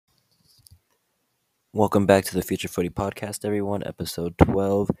Welcome back to the Future Footy Podcast, everyone, episode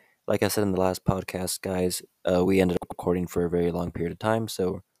 12. Like I said in the last podcast, guys, we ended up recording for a very long period of time,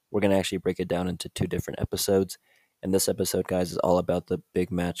 so we're going to actually break it down into two different episodes. And this episode, guys, is all about the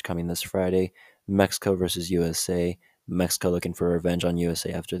big match coming this Friday, Mexico versus USA. Mexico looking for revenge on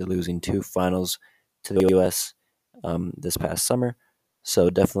USA after losing two finals to the US this past summer. So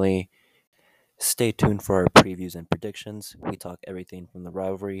definitely stay tuned for our previews and predictions. We talk everything from the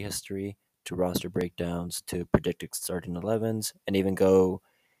rivalry history to roster breakdowns to predicted starting 11s, and even go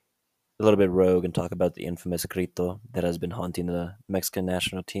a little bit rogue and talk about the infamous grito that has been haunting the Mexican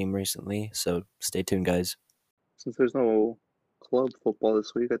national team recently. So stay tuned, guys. Since there's no club football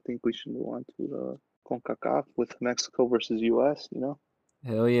this week, I think we should move on to the CONCACAF with Mexico versus US,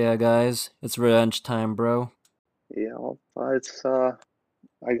 Hell yeah, guys. It's revenge time, bro. Yeah, it's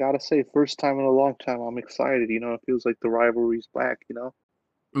I gotta say, first time in a long time, I'm excited, it feels like the rivalry's back.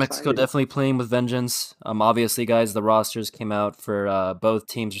 Mexico Excited. definitely playing with vengeance. Obviously, guys, the rosters came out for both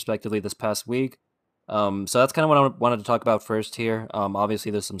teams respectively this past week. So that's kind of what I wanted to talk about first here. Obviously,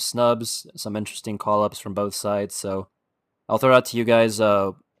 there's some snubs, some interesting call ups from both sides. So I'll throw it out to you guys.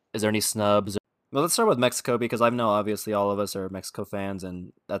 Is there any snubs? Well, let's start with Mexico because I know obviously all of us are Mexico fans,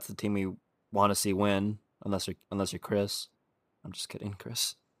 and that's the team we want to see win. Unless you're Chris. I'm just kidding,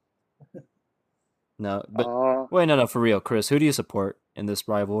 Chris. No, but Uh, wait, no, for real, Chris. Who do you support in this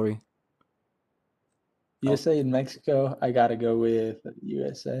rivalry? USA and Mexico, I gotta go with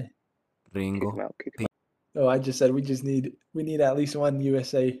USA. kick him Ringo. out, kick him out. Oh, I just said we need at least one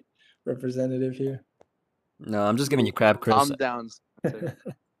USA representative here. No, I'm just giving you crap, Chris. I'm down.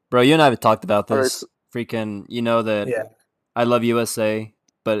 Bro, you and I have talked about All right, this. Freaking, you know that Yeah. I love USA,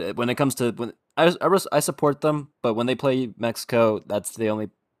 but when it comes to when I support them, but when they play Mexico, that's the only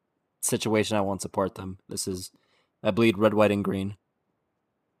situation I won't support them. I bleed red, white, and green.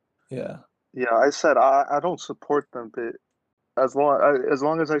 Yeah. Yeah, I said I don't support them, but as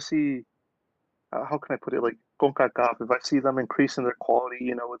long as I see, how can I put it, like CONCACAF, if I see them increasing their quality,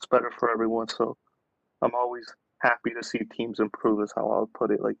 it's better for everyone. So I'm always happy to see teams improve, is how I would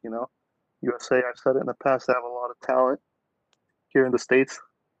put it. Like, USA, I've said it in the past, they have a lot of talent here in the States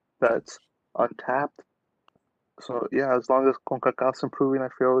that's untapped. So yeah, as long as CONCACAF's improving, I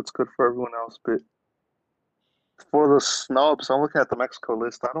feel it's good for everyone else. But for the snubs, I'm looking at the Mexico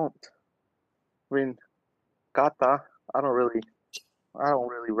list. I mean, Gata, I don't really, I don't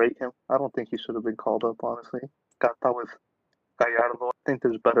really rate him. I don't think he should have been called up, honestly. Gata with Gallardo, I think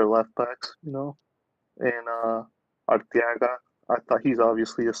there's better left backs, and Arteaga, I thought he's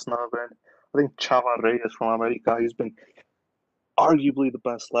obviously a snub, and I think Chava Reyes from America, he's been arguably the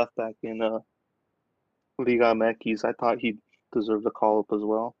best left back in Liga MX. I thought he deserved a call up as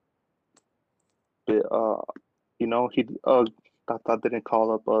well. But he Tata didn't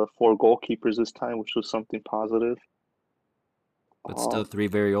call up four goalkeepers this time, which was something positive. But still, three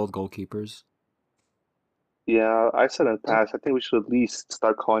very old goalkeepers. Yeah, I said in the past, I think we should at least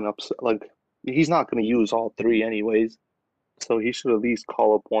start calling up, like, he's not going to use all three anyways, so he should at least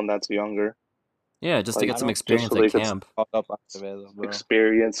call up one that's younger. Yeah, just to Like, get some I don't- just experience so at they could camp. Called up Acevedo, bro.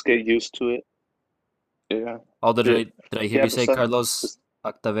 experience, get used to it. Yeah. Oh, did Yeah. I hear Yeah, you say besides- Carlos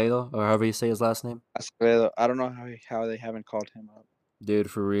Octavedo, or however you say his last name? Acevedo. I don't know how they haven't called him up. Dude,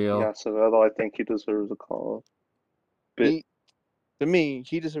 for real. Yeah, so although I think he deserves a call up. But To me,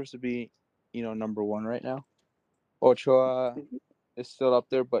 he deserves to be, number one right now. Ochoa is still up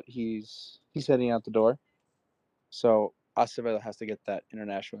there, but he's heading out the door. So Acevedo has to get that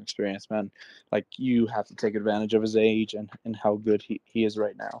international experience, man. Like, you have to take advantage of his age and how good he is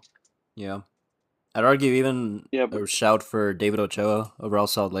right now. Yeah. I'd argue even Yeah, a shout for David Ochoa over El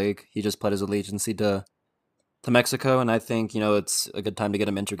Salt Lake. He just pledged his allegiance to Mexico, and I think, it's a good time to get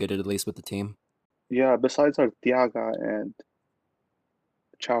him integrated at least with the team. yeah, besides Arteaga and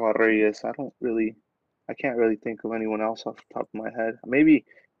Chava Reyes, I can't really think of anyone else off the top of my head. Maybe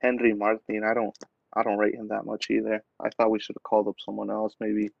Henry Martin. I don't rate him that much either. I thought we should have called up someone else,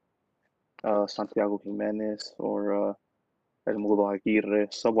 maybe Santiago Jimenez or Edmundo Aguirre,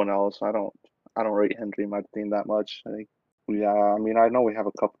 someone else. I don't rate Henry Martin that much. I think I mean, I know we have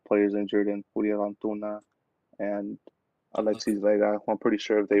a couple players injured in Uriel Antuna and Alexis Vega. I'm pretty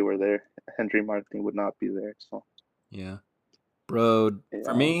sure if they were there, Henry Martin would not be there. So Yeah. Bro, for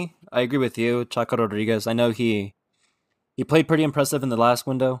yeah. me, I agree with you. Chaco Rodriguez, I know he played pretty impressive in the last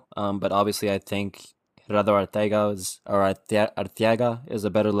window, but obviously I think Gerardo Arteaga is a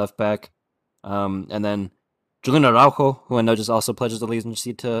better left back. And then Julian Araujo, who I know just also pledges allegiance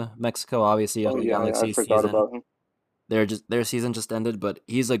to Mexico. Obviously, Oh yeah, I Galaxy forgot season. about him. Their season just ended, but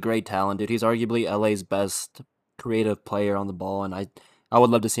he's a great talent, dude. He's arguably LA's best creative player on the ball, and I would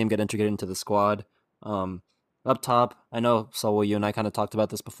love to see him get integrated into the squad. Up top, I know Saul, you and I kind of talked about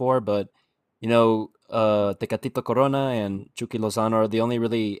this before, but Tecatito Corona and Chucky Lozano are the only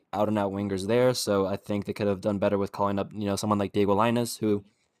really out and out wingers there. So I think they could have done better with calling up someone like Diego Lainez, who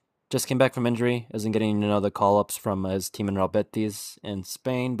just came back from injury, isn't getting the call ups from his team in Real Betis in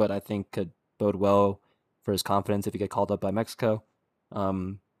Spain, but I think could bode well for his confidence if he get called up by Mexico.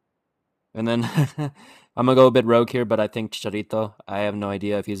 And then I'm gonna go a bit rogue here, but I think Chicharito. I have no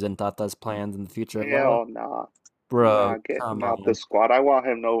idea if he's in Tata's plans in the future at Lara. Hell nah. Nah, Bro, get come him out the on. squad. I want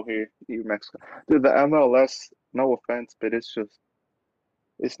him no here, Mexico. Dude, the MLS, no offense, but it's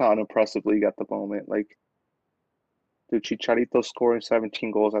not an impressive league at the moment. Like, dude, Chicharito scoring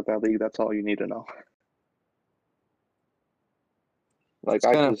 17 goals at that league, that's all you need to know. Like, It's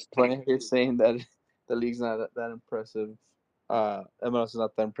I kind of just, funny how you're saying that the league's not that impressive. MLS is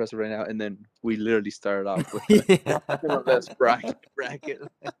not that impressive right now, and then we literally started off with the Yeah. MLS bracket.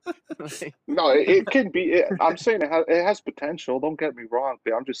 Like, no, it can be. I'm saying it has potential. Don't get me wrong,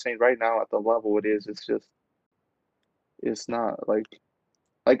 but I'm just saying right now at the level it is, it's not like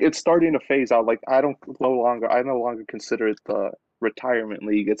it's starting to phase out. Like I no longer consider it the retirement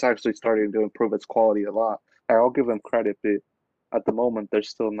league. It's actually starting to improve its quality a lot. I'll give them credit, but at the moment they're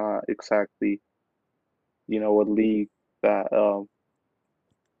still not exactly, a league that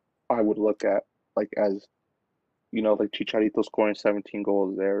I would look at like as, like Chicharito scoring 17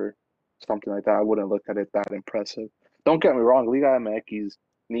 goals there or something like that. I wouldn't look at it that impressive. Don't get me wrong, Liga MX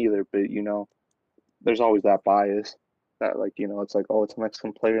neither, but there's always that bias that like it's like, oh, it's a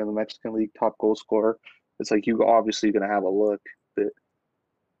Mexican player in the Mexican league, top goal scorer. It's like you obviously gonna have a look, but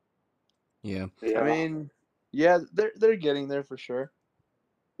Yeah. I mean, yeah, they're getting there for sure.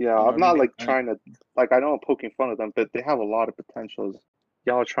 I'm not Liga like trying to I know I'm poking fun of them, but they have a lot of potentials.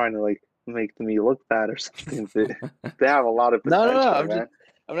 Y'all are trying to like make me look bad or something, but they have a lot of No. potential, man.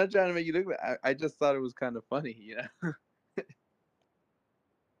 I'm not trying to make you look bad. I just thought it was kind of funny.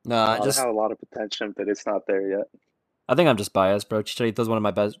 No, I They just have a lot of potential, but it's not there yet. I think I'm just biased, bro. Chicharito's one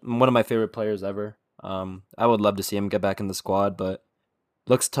of my favorite players ever. I would love to see him get back in the squad, but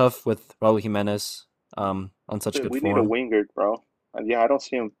looks tough with Raul Jimenez on such Dude, good we need a form. winger, bro. And yeah, I don't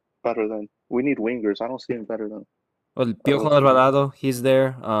see him better than we need wingers. I don't see him better than Well, Piojo Alvarado, he's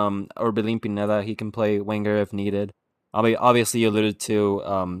there. Orbelín Pineda, he can play winger if needed. Obviously, you alluded to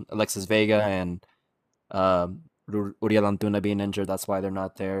Alexis Vega and Uriel Antuna being injured. That's why they're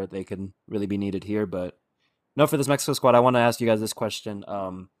not there. They can really be needed here. But no, for this Mexico squad, I want to ask you guys this question.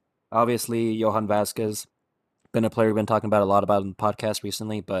 Obviously, Johan Vasquez, been a player we've been talking about a lot about in the podcast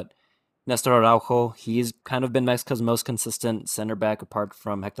recently, but Nestor Araujo, he's kind of been Mexico's most consistent center back apart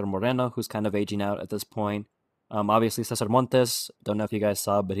from Hector Moreno, who's kind of aging out at this point. Obviously Cesar Montes, don't know if you guys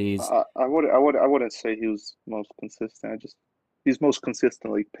saw, but he's I wouldn't say he was most consistent. He's most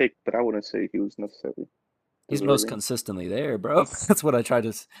consistently picked, but I wouldn't say he was necessarily most deserving. consistently there, bro. That's what I try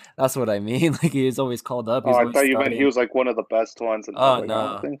to. That's what I mean. Like he's always called up. Oh, He's I always thought you meant he starting. was like one of the best ones, and I was Oh like, I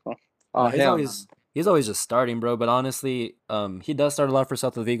don't no, think so. Oh, no, hell no. he's always just starting, bro. But honestly, he does start a lot for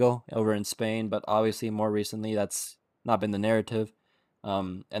Celta Vigo over in Spain. But obviously, more recently, that's not been the narrative.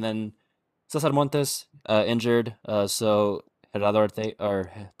 And then Cesar Montes injured. So Gerardo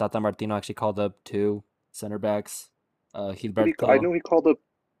or Tata Martino actually called up two center backs. I Gilberto knew he called up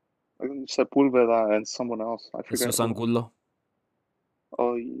Sepulveda and someone else. I forget Jesus who. Angulo.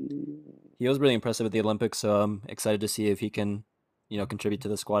 Oh, He was really impressive at the Olympics, so I'm excited to see if he can, contribute to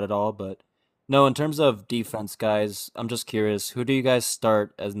the squad at all. But no, in terms of defense, guys, I'm just curious, who do you guys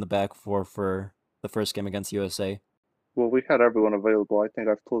start as in the back for the first game against USA? well, we had everyone available. I think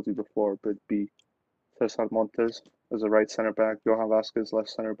I've told you before, but it'd be Cesar Montes as a right center back, Johan Vasquez left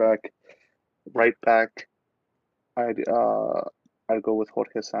center back, right back. I'd go with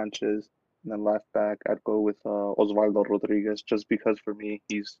Jorge Sanchez, and then left back I'd go with Osvaldo Rodriguez, just because for me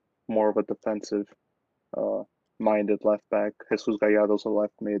he's more of a defensive uh minded left back. Jesus Gallardo's a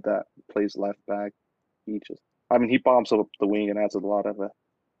left mid that plays left back. He bombs up the wing and adds a lot.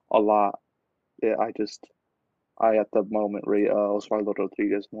 Yeah, I at the moment rate Osvaldo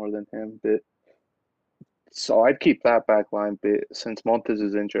Rodriguez more than him, but so I'd keep that back line. But since Montes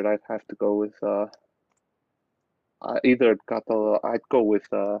is injured, I'd have to go with I'd go with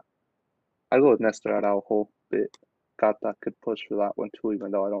Nestor Araujo, but Gata could push for that one too,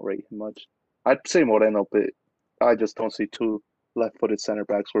 even though I don't rate him much. I'd say Moreno, but I just don't see two left-footed center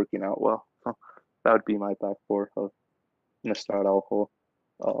backs working out well. So that would be my back four of Nestor Araujo,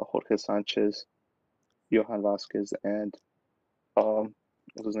 Jorge Sanchez, Johan Vasquez, and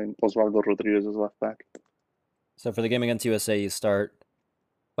what's his name? Osvaldo Rodriguez is left back. So for the game against USA, you start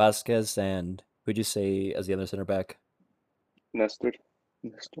Vasquez and who'd you say as the other center back? Nestor.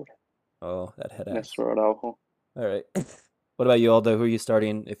 Oh, that head ass. Nestor Araujo. All right. What about you, Aldo? Who are you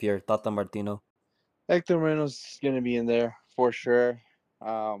starting if you're Tata Martino? Hector Moreno's going to be in there for sure.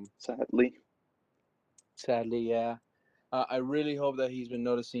 Sadly. Sadly, yeah. I really hope that he's been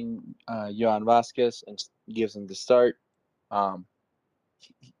noticing Johan Vasquez and gives him the start.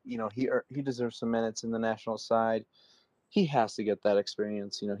 He deserves some minutes in the national side. He has to get that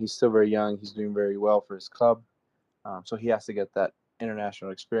experience. He's still very young. He's doing very well for his club. So he has to get that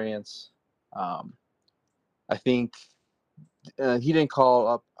international experience. I think he didn't call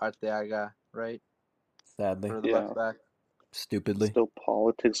up Arteaga, right, Sadly. for the Yeah. left back. Stupidly. Still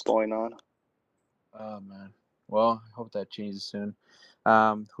politics going on. Oh, man. Well, I hope that changes soon.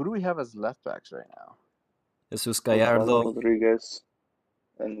 Who do we have as left backs right now? Jesus Osvaldo Gallardo. Rodriguez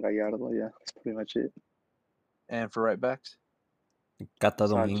and Gallardo, yeah, that's pretty much it. And for right backs? Cata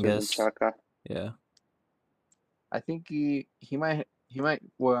Sanchez and Dominguez. Chaka. Yeah. I think he might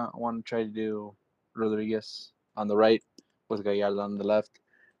want to try to do Rodriguez on the right with Gallardo on the left.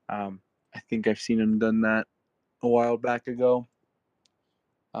 I think I've seen him done that a while back ago.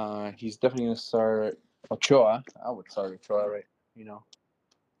 He's definitely going to start Ochoa. I would start Ochoa, right?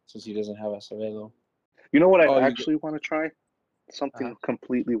 Since he doesn't have Acevedo. You know what I Oh, you actually want to try? Something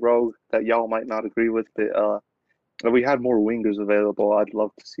completely rogue that y'all might not agree with, but if we had more wingers available, I'd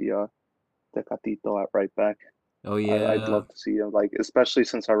love to see Tecatito at right back. Oh I'd yeah. love to see him, especially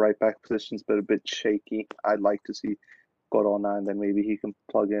since our right back position's been a bit shaky. I'd like to see Corona, and then maybe he can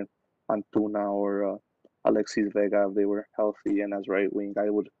plug in Antuna or Alexis Vega if they were healthy and as right wing.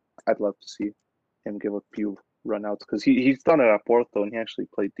 I'd love to see him give a few runouts because he's done it at Porto and he actually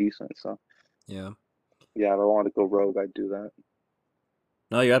played decent. So Yeah. yeah, if I wanted to go rogue, I'd do that.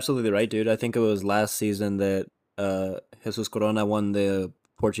 No, you're absolutely right, dude. I think it was last season that Jesus Corona won the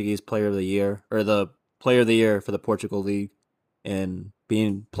Portuguese Player of the Year, or the Player of the Year for the Portugal League, and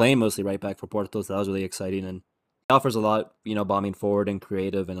playing mostly right back for Porto. So that was really exciting, and he offers a lot, bombing forward and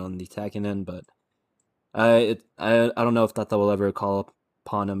creative and on the attacking end. But I don't know if Tata will ever call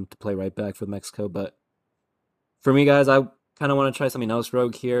upon him to play right back for Mexico. But for me, guys, I kind of want to try something else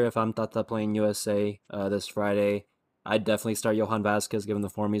rogue here. If I'm Tata playing USA this Friday, I'd definitely start Johan Vasquez given the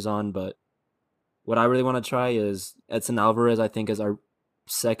form he's on. But what I really want to try is Edson Alvarez, I think, is our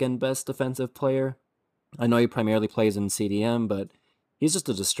second best defensive player. I know he primarily plays in CDM, but he's just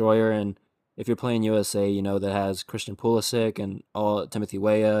a destroyer. And if you're playing USA, that has Christian Pulisic and Timothy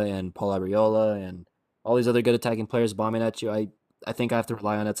Weah and Paul Arriola and all these other good attacking players bombing at you, I think I have to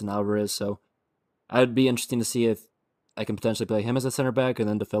rely on Edson Alvarez. So I'd be interesting to see if I can potentially play him as a center back, and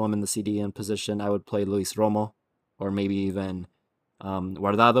then to fill him in the CDM position, I would play Luis Romo, or maybe even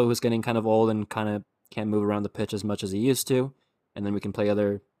Guardado, who's getting kind of old and kind of can't move around the pitch as much as he used to, and then we can play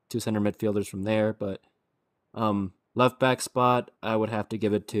other two center midfielders from there. But left back spot, I would have to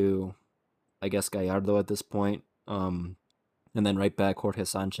give it to, I guess, Gallardo at this point. And then right back, Jorge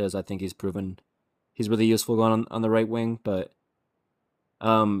Sanchez. I think he's proven he's really useful going on the right wing, but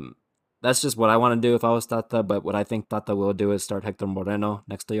that's just what I want to do if I was Tata. But what I think Tata will do is start Hector Moreno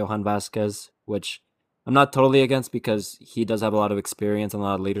next to Johan Vasquez, which I'm not totally against because he does have a lot of experience and a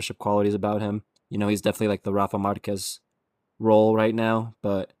lot of leadership qualities about him. He's definitely like the Rafa Marquez role right now,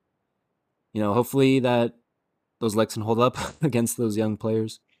 but hopefully that those legs can hold up against those young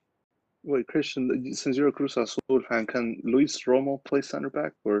players. Wait, Christian, since you're a Cruz Azul fan, can Luis Romo play center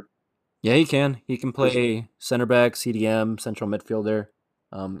back or? Yeah, he can. He can play center back, CDM, central midfielder,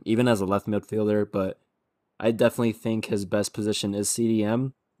 even as a left midfielder. But I definitely think his best position is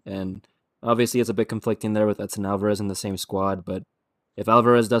CDM, and obviously it's a bit conflicting there with Edson Alvarez in the same squad. But if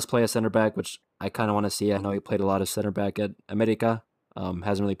Alvarez does play a center back, which I kind of want to see, I know he played a lot of center back at America,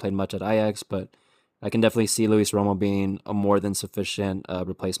 hasn't really played much at Ajax, but I can definitely see Luis Romo being a more than sufficient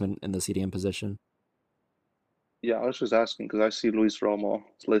replacement in the CDM position. Yeah, I was just asking because I see Luis Romo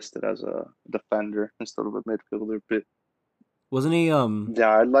listed as a defender instead of a midfielder. But wasn't he?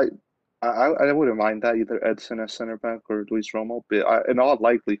 Yeah, I wouldn't mind that either Edson as center back or Luis Romo. But in all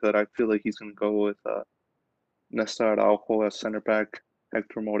likelihood, I feel like he's gonna go with Nestor Araujo as center back,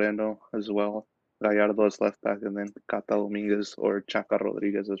 Hector Moreno as well, Gallardo as left back, and then Cata Dominguez or Chaka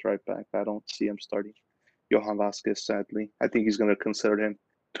Rodriguez as right back. I don't see him starting Johan Vasquez, sadly. I think he's gonna consider him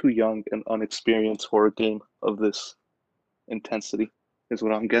too young and unexperienced for a game of this intensity, is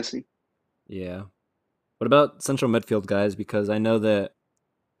what I'm guessing. Yeah. What about central midfield guys? Because I know that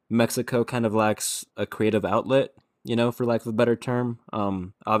Mexico kind of lacks a creative outlet, for lack of a better term.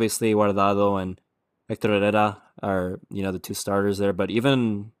 Obviously Guardado and Hector Herrera are, the two starters there, but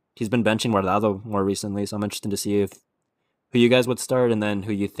even he's been benching Guardado more recently, so I'm interested to see who you guys would start and then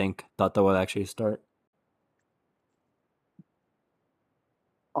who you think Tata will actually start.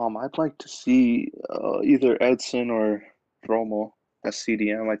 I'd like to see either Edson or Romo as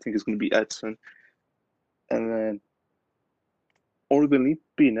CDM. I think it's going to be Edson, and then Orbelín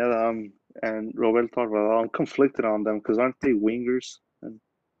Pineda and Roberto Alvarado. I'm conflicted on them because aren't they wingers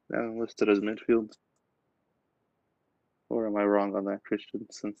and listed as midfield? Or am I wrong on that, Christian?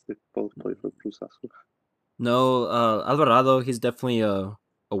 Since they both play for Cruz Azul. No, Alvarado, he's definitely a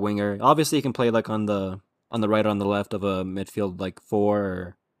winger. Obviously, he can play like on the right or on the left of a midfield like 4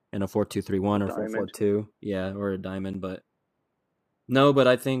 or in a 4-2-3-1 or Diamond. 4-4-2. Yeah, or a diamond, but no, but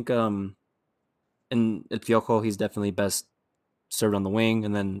I think in El Piojo, he's definitely best served on the wing,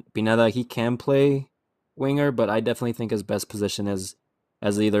 and then Pineda, he can play winger, but I definitely think his best position is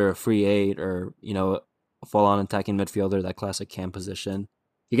as either a free 8 or, a full-on attacking midfielder, that classic cam position.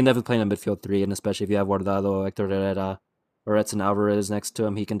 He can definitely play in a midfield 3, and especially if you have Guardado, Hector Herrera, or Edson Alvarez next to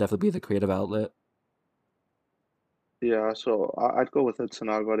him, he can definitely be the creative outlet. Yeah, so I'd go with Edson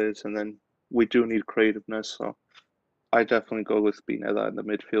Alvarez, and then we do need creativeness, so I definitely go with Pineda in the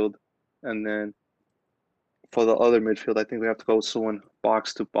midfield. And then for the other midfield, I think we have to go with someone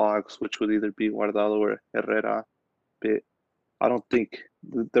box to box, which would either be Guardado or Herrera. But I don't think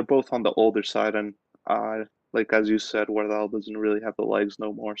they're both on the older side, and like as you said, Guardado doesn't really have the legs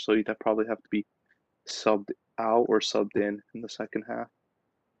no more, so you'd probably have to be subbed out or subbed in the second half.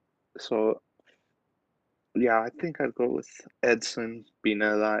 So yeah, I think I'd go with Edson,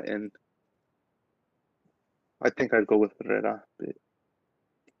 Pineda, and I think I'd go with Herrera. But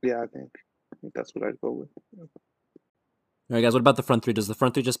yeah, I think that's what I'd go with. All right, guys, what about the front 3? Does the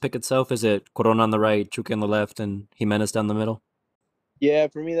front 3 just pick itself? Is it Corona on the right, Chuque on the left, and Jimenez down the middle? Yeah,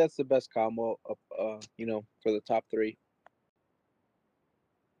 for me that's the best combo of for the top 3.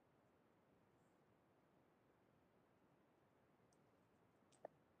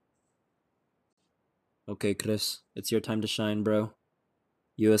 Okay, Chris, it's your time to shine, bro.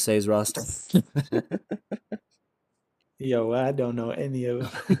 USA's roster. Yo, I don't know any of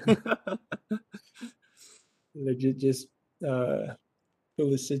them. Legit, just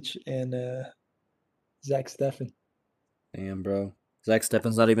Pulisic and Zach Steffen. Damn, bro. Zach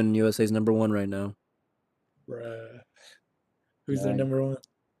Steffen's not even USA's number 1 right now. Bruh. Who's their Right. number 1?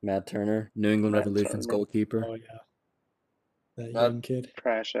 Matt Turner, New England Matt Revolution's Turner. goalkeeper. Oh yeah, that Not- young kid.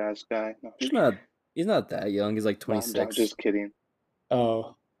 Trash ass guy. No, He's not that young. He's like no, 26. I'm just kidding.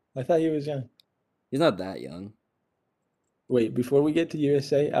 Oh, I thought he was young. He's not that young. Wait, before we get to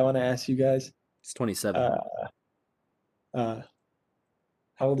USA, I want to ask you guys, He's 27. how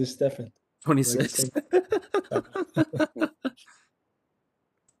old is Stefan? 26. Oh.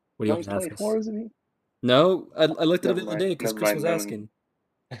 What do you No, want he's to ask 24, us? isn't he? No, I looked it up Never the other day mind, because never Chris was mind, asking.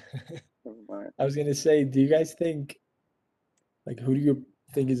 Never mind. I was gonna say, do you guys think, like, who do you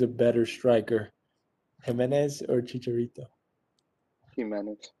think is a better striker, Jimenez or Chicharito?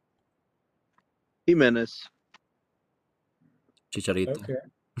 Jimenez. Jimenez. Chicharito. Okay.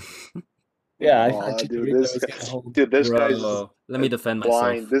 Yeah, I Aw, thought dude, Chicharito this was guy, gonna hold. dude, this guy's Bro, let me defend myself.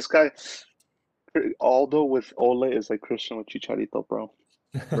 blind. This guy, Aldo with Ole is like Christian with Chicharito, bro.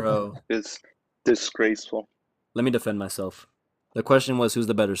 Bro, It's disgraceful. let me defend myself. The question was who's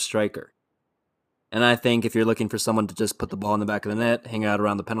the better striker? And I think if you're looking for someone to just put the ball in the back of the net, hang out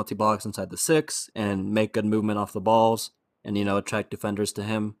around the penalty box inside the 6, and make good movement off the balls, and, attract defenders to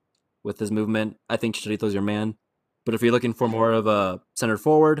him with his movement, I think Chicharito's your man. But if you're looking for more of a center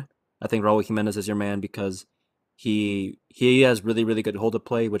forward, I think Raul Jimenez is your man because he has really, really good hold of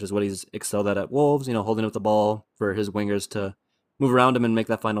play, which is what he's excelled at Wolves, holding up the ball for his wingers to move around him and make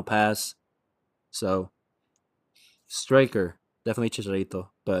that final pass. So, striker, definitely Chicharito.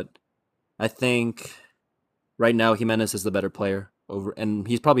 But I think right now Jimenez is the better player and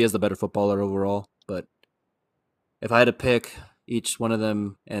he probably is the better footballer overall. But if I had to pick each one of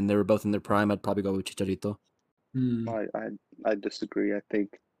them and they were both in their prime, I'd probably go with Chicharito. Hmm. I disagree. I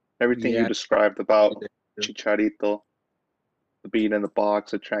think everything Yeah. you described about Chicharito, being in the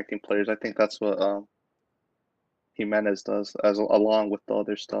box, attracting players, I think that's what Jimenez does, along with the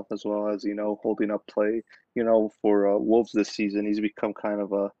other stuff, as well as holding up play. For Wolves this season, he's become kind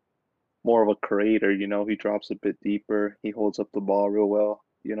of more of a creator. He drops a bit deeper. He holds up the ball real well.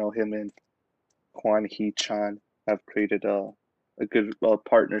 Him and Juan Hee-chan have created a good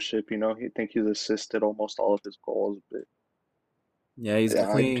partnership. I think he's assisted almost all of his goals. But Yeah, he's yeah,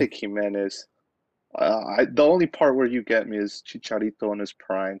 definitely. I'd pick Jimenez. The only part where you get me is Chicharito in his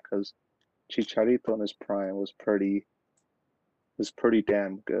prime, because Chicharito in his prime was pretty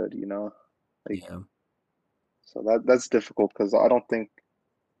damn good. Like, Yeah. so that's difficult because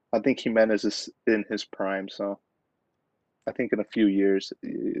I think Jimenez is in his prime. So I think in a few years,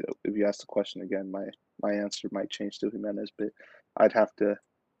 if you ask the question again, my answer might change to Jimenez, but I'd have to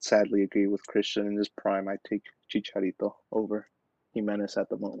sadly agree with Christian. In his prime, I take Chicharito over Jimenez at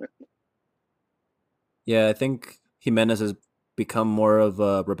the moment. Yeah, I think Jimenez has become more of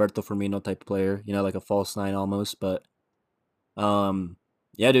a Roberto Firmino type player, like a false nine almost. But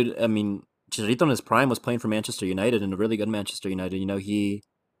yeah, dude, I mean, Chicharito in his prime was playing for Manchester United and a really good Manchester United. He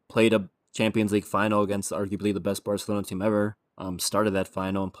played a Champions League final against arguably the best Barcelona team ever. Started that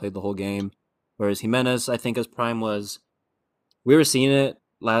final and played the whole game. Whereas Jimenez, I think his prime was, we were seeing it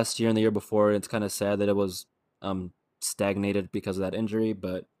last year and the year before. It's kind of sad that it was stagnated because of that injury,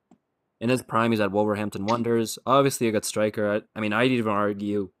 but in his prime, he's at Wolverhampton Wanderers. Obviously, a good striker. I mean, I'd even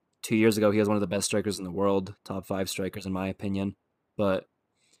argue 2 years ago he was one of the best strikers in the world, top 5 strikers in my opinion. But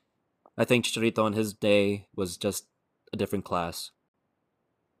I think Chicharito in his day was just a different class.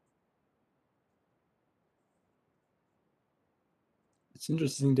 It's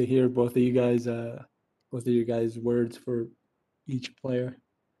interesting to hear both of you guys' words for each player.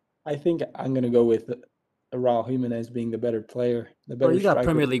 I think I'm gonna go with Raul Jimenez being the better player, the Bro, better you got striker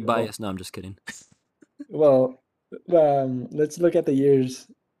Premier for League the whole- bias. No, I'm just kidding. Well, let's look at the years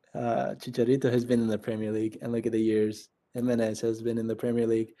Chicharito has been in the Premier League and look at the years Jimenez has been in the Premier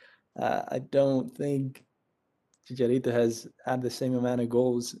League. I don't think Chicharito has had the same amount of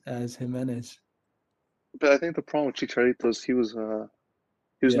goals as Jimenez. But I think the problem with Chicharito is he was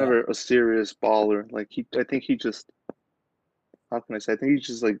Yeah. never a serious baller. Like I think he just, how can I say? I think he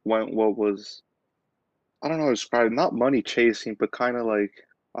just like went what was, I don't know how to describe it. Not money chasing, but kind of like,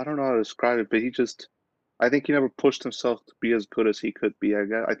 I don't know how to describe it. But I think he never pushed himself to be as good as he could be.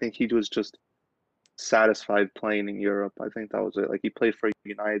 I think he was just satisfied playing in Europe. I think that was it. Like he played for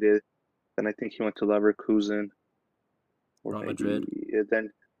United, then I think he went to Leverkusen, or Real maybe Madrid.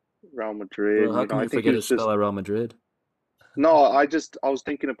 then Real Madrid. Bro, how You know, can I you think he forget to was just spell out Real Madrid? no. I was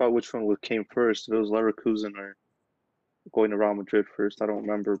thinking about which one came first. If it was Leverkusen or going to Real Madrid first. I don't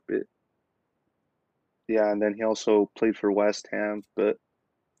remember, but yeah. And then he also played for West Ham. But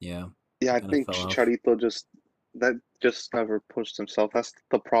Yeah, yeah, he I kind of think fell off. Chicharito just never pushed himself. That's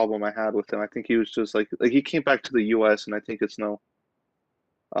the problem I had with him. I think he was just like he came back to the U.S. and I think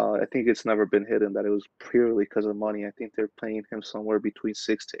I think it's never been hidden that it was purely because of money. I think they're paying him somewhere between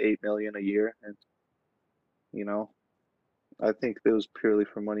 6 to 8 million a year, and you know, I think it was purely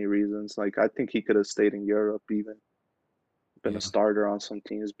for money reasons. Like I think he could have stayed in Europe, even been Yeah. a starter on some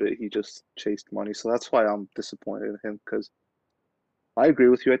teams, but he just chased money. So that's why I'm disappointed in him because I agree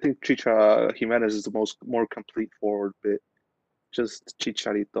with you. I think Jimenez is the more complete forward, but just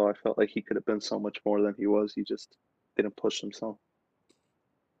Chicharito, I felt like he could have been so much more than he was. He just didn't push himself.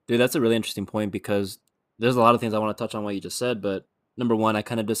 Dude, that's a really interesting point because there's a lot of things I want to touch on what you just said, but number one, I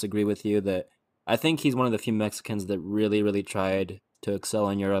kind of disagree with you that I think he's one of the few Mexicans that really, really tried to excel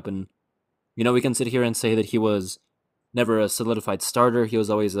in Europe. And, we can sit here and say that he was never a solidified starter. He was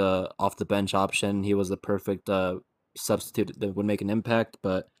always a off the bench option. He was the perfect substitute that would make an impact.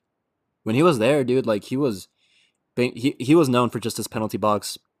 But when he was there, dude, like he was known for just his penalty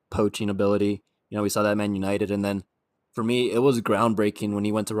box poaching ability. We saw that at Man United, and then for me, it was groundbreaking when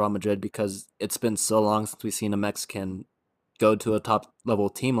he went to Real Madrid because it's been so long since we've seen a Mexican go to a top level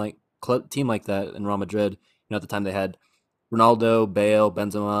team like that in Real Madrid. At the time they had Ronaldo, Bale,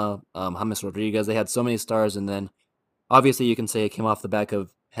 Benzema, James Rodriguez. They had so many stars, and then obviously you can say it came off the back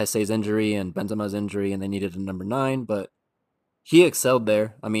of Jesse's injury and Benzema's injury, and they needed a number 9, but he excelled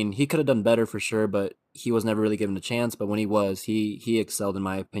there. I mean, he could have done better for sure, but he was never really given a chance. But when he was, he excelled in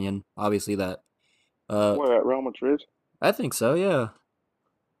my opinion. Obviously that. Where at Real Madrid? I think so. Yeah.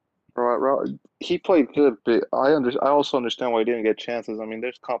 Right. He played good, but I also understand why he didn't get chances. I mean,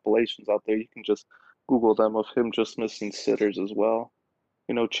 there's compilations out there. You can just Google them of him just missing sitters as well.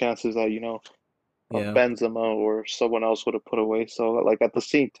 Chances that, Yeah. Benzema or someone else would have put away. So, like, at the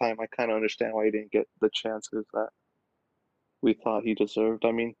same time, I kind of understand why he didn't get the chances that we thought he deserved.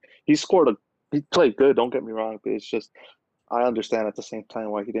 I mean, he played good, don't get me wrong, but it's just, I understand at the same time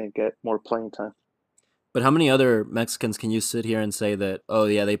why he didn't get more playing time. But how many other Mexicans can you sit here and say that, oh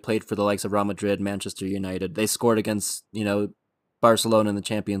yeah, they played for the likes of Real Madrid, Manchester United. They scored against, Barcelona in the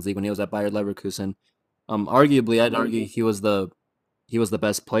Champions League when he was at Bayer Leverkusen. Arguably, I'd argue he was the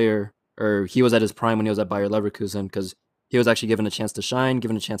best player, or he was at his prime when he was at Bayer Leverkusen because he was actually given a chance to shine,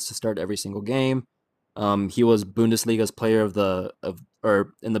 given a chance to start every single game. He was Bundesliga's player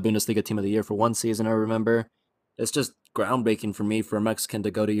or in the Bundesliga team of the year for one season, I remember. It's just groundbreaking for me for a Mexican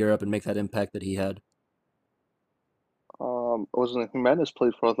to go to Europe and make that impact that he had. Wasn't it Jimenez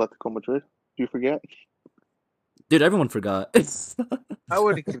played for Atletico Madrid? Do you forget? Dude, everyone forgot. I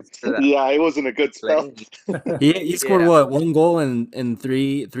wouldn't consider that. Yeah, it wasn't a good spell. He scored what, 1 goal in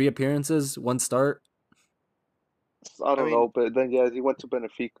three appearances, 1 start? I don't mean- know, but then yeah, he went to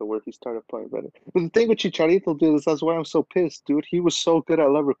Benfica where he started playing better. But the thing with Chicharito, dude, is that's why I'm so pissed, dude. He was so good at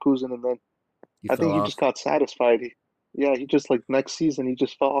Leverkusen, and then You I fell think he off. just got satisfied. He just like next season he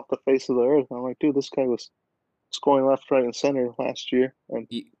just fell off the face of the earth. I'm like, dude, this guy was scoring left, right, and center last year, and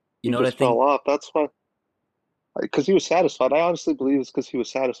You he know what I just fell think? off. That's why, because he was satisfied. I honestly believe it's because he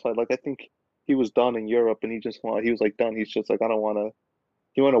was satisfied. Like I think he was done in Europe, and he was like done. He's just like I don't want to.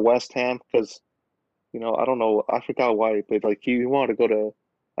 He went to West Ham because I don't know. I forgot why, but like he wanted to go to,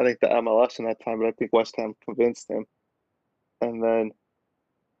 I think the MLS in that time, but I think West Ham convinced him. And then,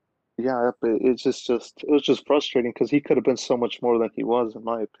 yeah, but it was just frustrating because he could have been so much more than he was, in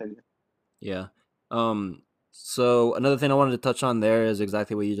my opinion. Yeah. So another thing I wanted to touch on there is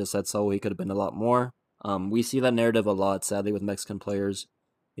exactly what you just said. So he could have been a lot more. We see that narrative a lot, sadly, with Mexican players.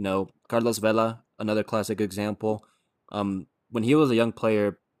 Carlos Vela, another classic example. When he was a young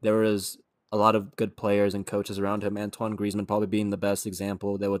player, there was a lot of good players and coaches around him. Antoine Griezmann probably being the best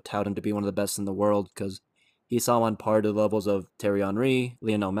example. They would tout him to be one of the best in the world because he saw him on par to the levels of Thierry Henry,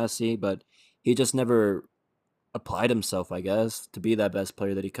 Lionel Messi, but he just never applied himself, I guess, to be that best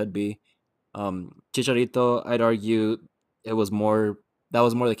player that he could be. Chicharito, I'd argue it was more that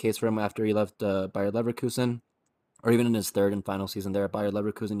was more the case for him after he left Bayer Leverkusen, or even in his third and final season there at Bayer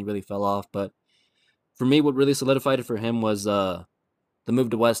Leverkusen, he really fell off. But for me, what really solidified it for him was the move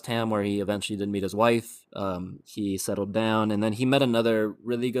to West Ham, where he eventually did meet his wife. He settled down, and then he met another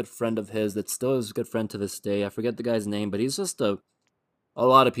really good friend of his that still is a good friend to this day. I forget the guy's name, but he's just a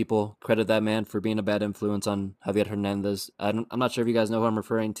lot of people credit that man for being a bad influence on Javier Hernandez. I'm not sure if you guys know who I'm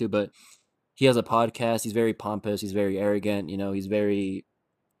referring to, but he has a podcast. He's very pompous. He's very arrogant. He's very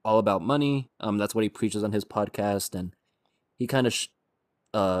all about money. That's what he preaches on his podcast, and he kind of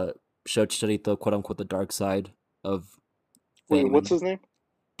showed Chicharito, quote unquote, the dark side of Wait, fame. what's his name?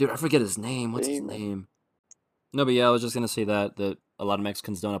 Dude, I forget his name. What's his Damon. name? No, but yeah, I was just gonna say that a lot of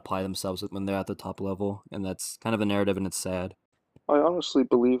Mexicans don't apply themselves when they're at the top level, and that's kind of a narrative, and it's sad. I honestly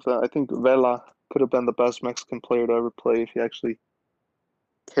believe that. I think Vela could have been the best Mexican player to ever play if he actually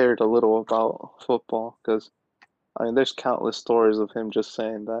cared a little about football. Because I mean, there's countless stories of him just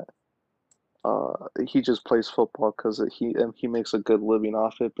saying that he just plays football because he makes a good living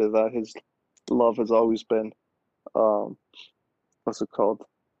off it, but that his love has always been um, what's it called?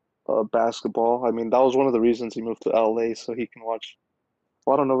 Basketball. I mean, that was one of the reasons he moved to LA so he can watch.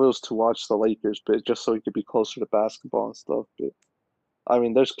 Well, I don't know if it was to watch the Lakers, but just so he could be closer to basketball and stuff. But I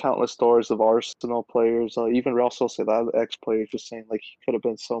mean, there's countless stories of Arsenal players, even Real Sociedad ex-players, just saying like he could have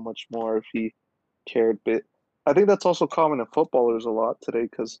been so much more if he cared. But I think that's also common in footballers a lot today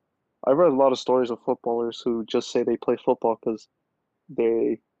because I've read a lot of stories of footballers who just say they play football because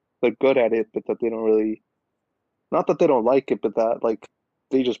they they're good at it, but that they don't really, not that they don't like it, but that like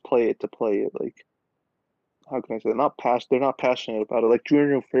they just play it to play it. Like how can I say? They're not passionate about it. Like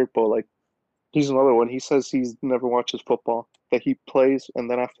Junior Firpo, like he's another one. He says he's never watches football. That he plays, and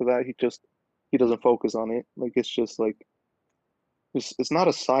then after that, he doesn't focus on it. Like it's just like it's not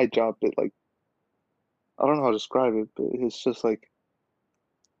a side job, but like I don't know how to describe it, but it's just like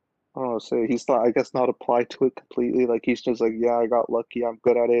I don't know how to say. He's not, I guess, not applied to it completely. Like he's just like, yeah, I got lucky. I'm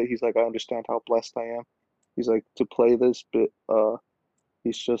good at it. He's like, I understand how blessed I am. He's like to play this, but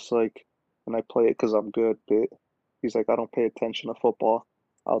he's just like, and I play it because I'm good. But he's like, I don't pay attention to football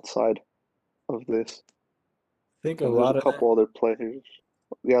outside of this. I think a And there's lot a of that. couple other players.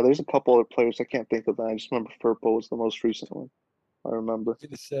 Yeah, there's a couple other players. I can't think of that. I just remember Firpo was the most recent one. I remember.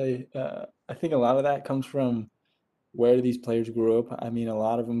 To say, I think a lot of that comes from where these players grew up. I mean, a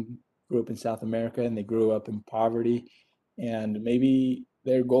lot of them grew up in South America and they grew up in poverty, and maybe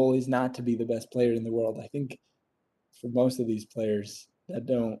their goal is not to be the best player in the world. I think for most of these players that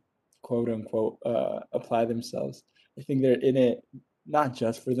don't quote unquote apply themselves, I think they're in it not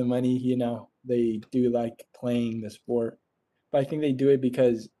just for the money. They do like playing the sport, but I think they do it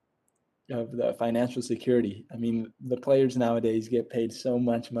because of the financial security. I mean, the players nowadays get paid so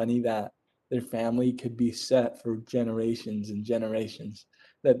much money that their family could be set for generations and generations,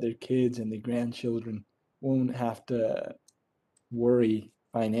 that their kids and their grandchildren won't have to worry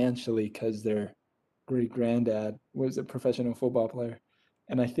financially because their great granddad was a professional football player.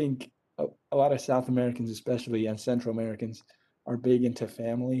 And I think a lot of South Americans, especially, and Central Americans, are big into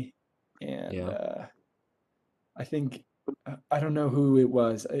family. And Yeah. I think I don't know who it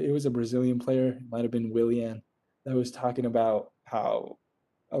was. It was a Brazilian player. It might have been Willian that was talking about how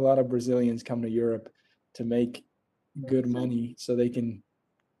a lot of Brazilians come to Europe to make good money so they can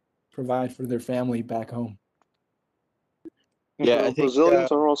provide for their family back home. Yeah, I Bro, think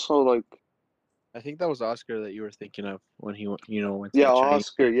Brazilians are also like, I think that was Oscar that you were thinking of when he went to yeah, the Chinese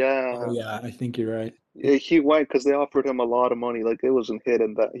Oscar, league. yeah. Oh yeah, I think you're right. Yeah, he went because they offered him a lot of money. Like it wasn't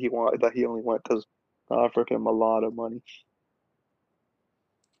hidden that he only went because they offered him a lot of money.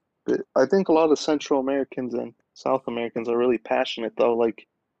 But I think a lot of Central Americans and South Americans are really passionate though. Like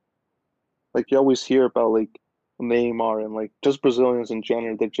you always hear about like Neymar and like just Brazilians in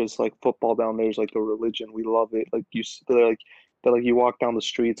general. They're just like football down there is like a religion. We love it. Like they're like you walk down the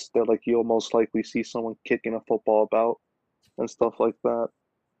streets, they're like you'll most likely see someone kicking a football about and stuff like that.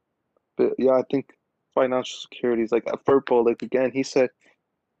 But yeah, I think financial security is like at Firpo, like again, he said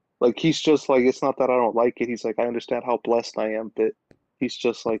like he's just like it's not that I don't like it. He's like I understand how blessed I am, but he's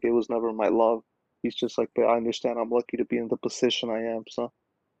just like it was never my love. He's just like, but I understand I'm lucky to be in the position I am. So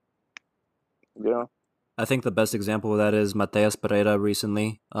yeah. I think the best example of that is Mateus Pereira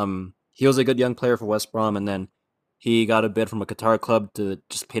recently. He was a good young player for West Brom, and then he got a bid from a Qatar club to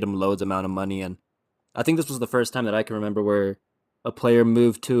just paid him loads amount of money. And I think this was the first time that I can remember where a player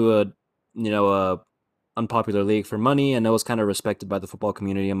moved to a unpopular league for money, and it was kind of respected by the football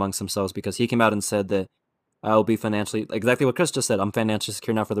community amongst themselves because he came out and said that I'll be financially exactly what Chris just said. I'm financially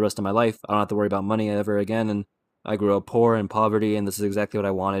secure now for the rest of my life. I don't have to worry about money ever again. And I grew up poor in poverty, and this is exactly what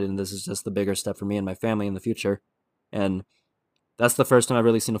I wanted. And this is just the bigger step for me and my family in the future. And that's the first time I've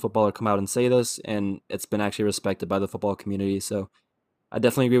really seen a footballer come out and say this, and it's been actually respected by the football community. So I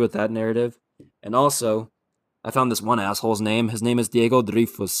definitely agree with that narrative. And also, I found this one asshole's name. His name is Diego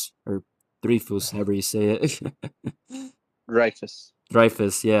Dreyfus, or Dreyfus, however you say it. Dreyfus.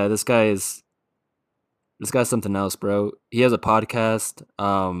 Dreyfus, yeah, this guy's something else, bro. He has a podcast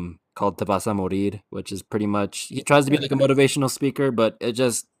called Te Vas a Morir, which is pretty much he tries to be like a motivational speaker, but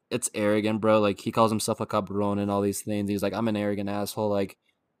it's arrogant, bro. Like he calls himself a cabron and all these things. He's like, I'm an arrogant asshole. Like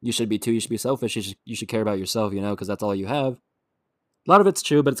you should be too. You should be selfish. You should care about yourself, because that's all you have. A lot of it's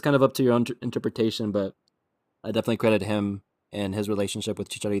true, but it's kind of up to your own interpretation. But I definitely credit him and his relationship with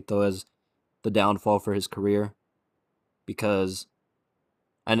Chicharito as the downfall for his career because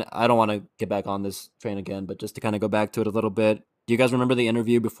and I don't want to get back on this train again, but just to kind of go back to it a little bit, do you guys remember the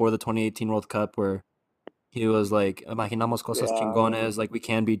interview before the 2018 World Cup where he was like, "Imaginamos cosas Yeah. chingones, like we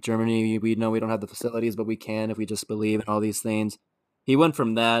can beat Germany. We know we don't have the facilities, but we can if we just believe in all these things." He went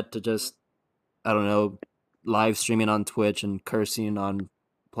from that to just, I don't know, live streaming on Twitch and cursing on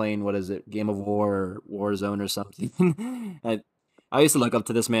playing, what is it, Game of War or Warzone or something. I used to look up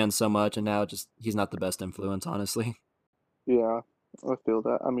to this man so much, and now just he's not the best influence, honestly. Yeah, I feel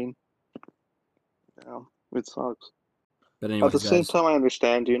that. I mean, yeah, it sucks. But At the anyways, same guys, time, I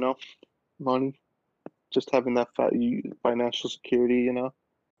understand, money, just having that financial security,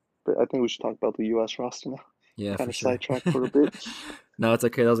 But I think we should talk about the U.S. roster now. yeah, Kind for of sure. sidetracked for a bit. No, it's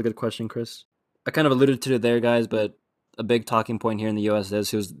okay. That was a good question, Chris. I kind of alluded to it there, guys, but a big talking point here in the U.S.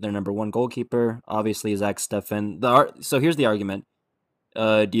 is who's their number one goalkeeper. Obviously, Zach Steffen. So here's the argument.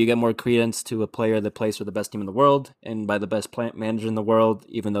 Do you get more credence to a player that plays for the best team in the world and by the best plant manager in the world,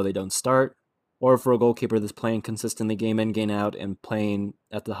 even though they don't start, or for a goalkeeper that's playing consistently game in, game out, and playing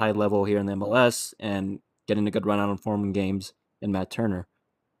at the high level here in the MLS and getting a good run out on form in games in Matt Turner?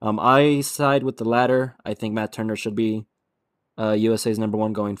 I side with the latter. I think Matt Turner should be USA's number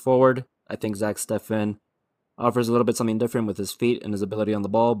one going forward. I think Zach Steffen offers a little bit something different with his feet and his ability on the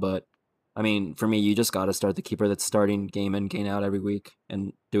ball, but I mean, for me, you just got to start the keeper that's starting game in, game out every week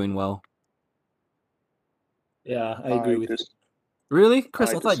and doing well. Yeah, I agree I with you. just, Really,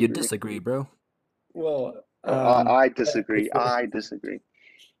 Chris? I I thought you'd disagree. disagree, bro. Well, I let me disagree. say- I disagree.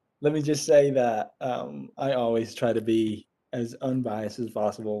 let me just say that I always try to be as unbiased as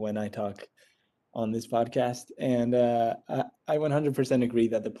possible when I talk on this podcast. And I 100% agree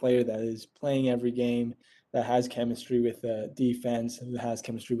that the player that is playing every game, that has chemistry with the defense, who has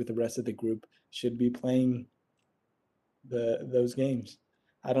chemistry with the rest of the group, should be playing those games.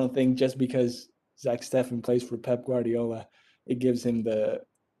 I don't think just because Zach Steffen plays for Pep Guardiola, it gives him the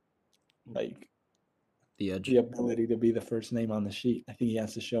like The edge. the ability to be the first name on the sheet. I think he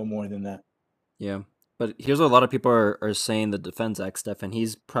has to show more than that. Yeah. But here's what a lot of people are saying that defend Zach Steffen.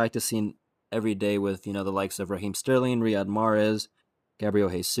 He's practicing every day with, the likes of Raheem Sterling, Riyad Mahrez, Gabriel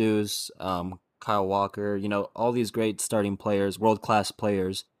Jesus, Kyle Walker, all these great starting players, world-class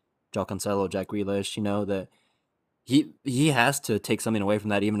players, Joao Cancelo, Jack Grealish, that he has to take something away from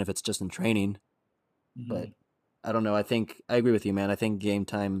that, even if it's just in training. But I don't know. I think I agree with you, man. I think game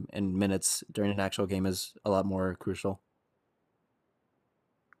time and minutes during an actual game is a lot more crucial.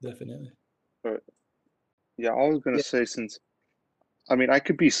 Definitely. But yeah, I was gonna Yeah. say I mean, I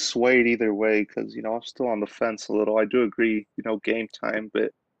could be swayed either way because, I'm still on the fence a little. I do agree, game time,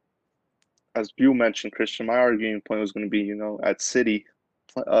 but as you mentioned, Christian, my arguing point was going to be, at City,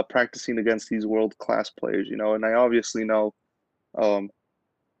 practicing against these world-class players, and I obviously know um,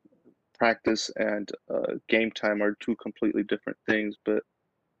 practice and game time are two completely different things. But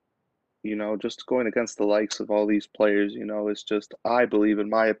just going against the likes of all these players, is just, I believe, in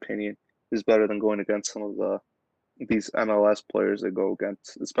my opinion, is better than going against some of these MLS players that go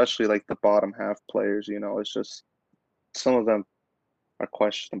against, especially like the bottom half players. It's just some of them are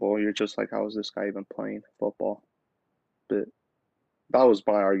questionable. You're just like, how is this guy even playing football? But that was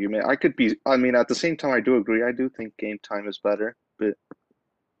my argument. I mean, at the same time, I do agree. I do think game time is better, but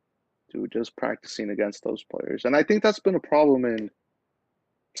dude, just practicing against those players. And I think that's been a problem in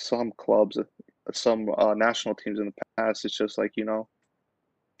some clubs, some national teams in the past. It's just like,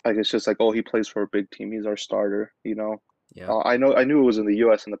 like it's just like, oh, he plays for a big team. He's our starter. Yeah. I knew it was in the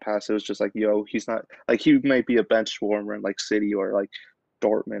U.S. in the past. It was just like, he's not like he might be a bench warmer in like City or like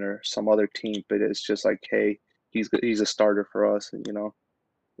Dortmund or some other team, but it's just like, hey, he's a starter for us, and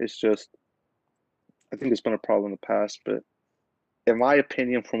it's just, I think it's been a problem in the past, but in my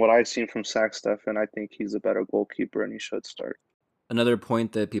opinion, from what I've seen from Zach Steffen, I think he's a better goalkeeper and he should start. Another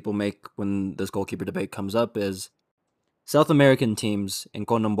point that people make when this goalkeeper debate comes up is South American teams in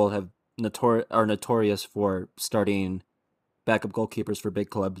CONMEBOL are notorious for starting backup goalkeepers for big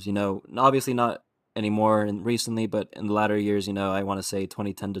clubs. Obviously not anymore and recently, but in the latter years, I want to say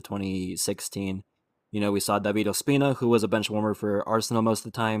 2010 to 2016, we saw David Ospina, who was a bench warmer for Arsenal most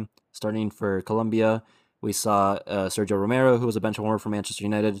of the time, starting for Colombia. We saw Sergio Romero, who was a bench warmer for Manchester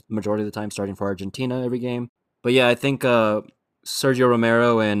United, majority of the time starting for Argentina every game. But yeah, I think Sergio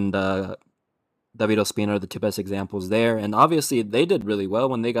Romero and David Ospina are the two best examples there. And obviously, they did really well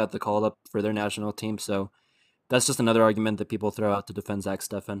when they got the call up for their national team. So that's just another argument that people throw out to defend Zach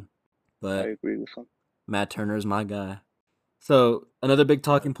Steffen. I But agree with him. Matt Turner's my guy. So another big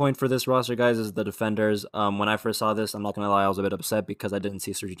talking point for this roster, guys, is the defenders. When I first saw this, I'm not going to lie, I was a bit upset because I didn't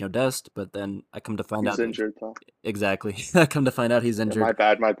see Serginho Dest. But then I come to find out He's injured, though. Exactly. I come to find out he's injured.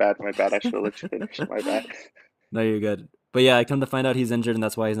 Yeah, my bad. I should have let you finish. My bad. No, you're good. But yeah, I come to find out he's injured, and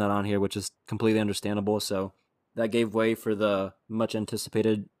that's why he's not on here, which is completely understandable. So that gave way for the much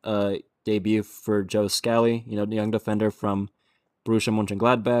anticipated debut for Joe Scally, the young defender from Borussia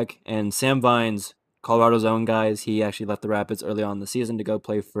Mönchengladbach, and Sam Vines, Colorado's own guys. He actually left the Rapids early on in the season to go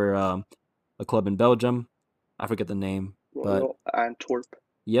play for a club in Belgium. I forget the name, Royal Antwerp.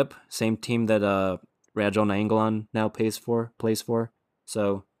 Yep, same team that Rajon Nainggolan now plays for.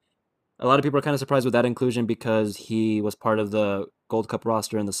 So a lot of people are kind of surprised with that inclusion because he was part of the Gold Cup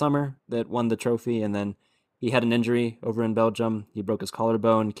roster in the summer that won the trophy, and then he had an injury over in Belgium. He broke his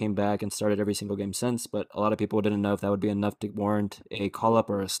collarbone, came back, and started every single game since, but a lot of people didn't know if that would be enough to warrant a call-up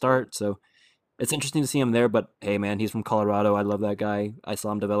or a start, so it's interesting to see him there, but hey, man, he's from Colorado. I love that guy. I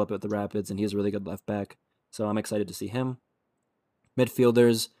saw him develop at the Rapids, and he's a really good left back, so I'm excited to see him.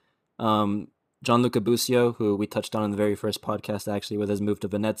 Midfielders, Gianluca Busio, who we touched on in the very first podcast, actually, with his move to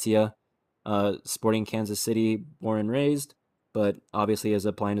Venezia. Sporting Kansas City, born and raised, but obviously is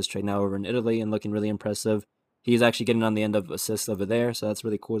applying his trade now over in Italy and looking really impressive. He's actually getting on the end of assists over there, so that's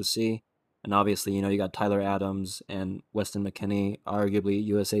really cool to see. And obviously, you got Tyler Adams and Weston McKennie, arguably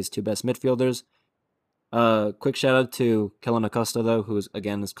USA's two best midfielders. Quick shout out to Kellen Acosta, though, who's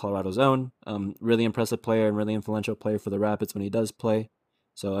again is Colorado's own. Really impressive player and really influential player for the Rapids when he does play.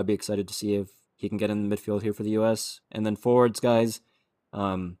 So I'd be excited to see if he can get in the midfield here for the US. And then forwards, guys.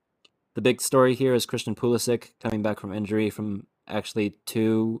 The big story here is Christian Pulisic coming back from injury from actually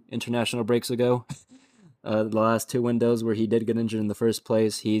 2 international breaks ago. The last 2 windows where he did get injured in the first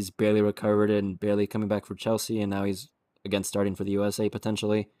place, he's barely recovered and barely coming back for Chelsea, and now he's again starting for the USA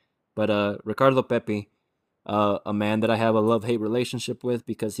potentially. But Ricardo Pepi, a man that I have a love-hate relationship with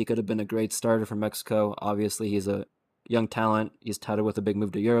because he could have been a great starter for Mexico. Obviously, he's a young talent. He's touted with a big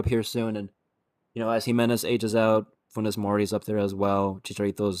move to Europe here soon, and as Jimenez ages out, Funes Mori's up there as well.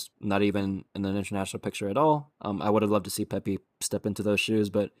 Chicharito's not even in the international picture at all. I would have loved to see Pepe step into those shoes,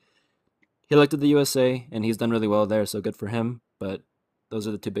 but he elected the USA, and he's done really well there, so good for him. But those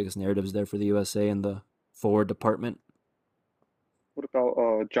are the 2 biggest narratives there for the USA in the forward department. What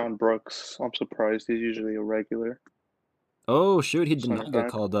about John Brooks? I'm surprised. He's usually a regular. Oh, shoot, he did Center not get back.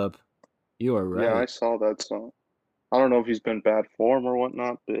 called up. You are right. Yeah, I saw that, so I don't know if he's been bad form or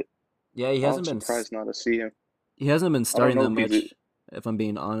whatnot, but Yeah, he hasn't I'm been surprised not to see him. He hasn't been starting know that if much, if I'm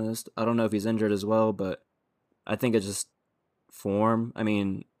being honest. I don't know if he's injured as well, but I think it's just form. I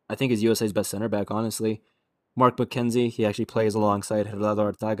mean, I think he's USA's best center back, honestly. Mark McKenzie, he actually plays alongside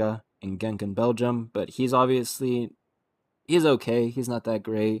Gerardo Artaga in Genk in Belgium, but he's okay. He's not that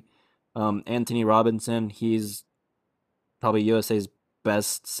great. Anthony Robinson, he's probably USA's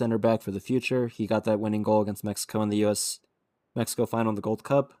best center back for the future. He got that winning goal against Mexico in the US-Mexico final in the Gold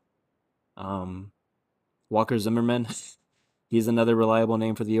Cup. Walker Zimmerman, He's another reliable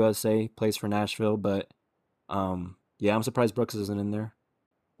name for the USA. Plays for Nashville, but yeah, I'm surprised Brooks isn't in there.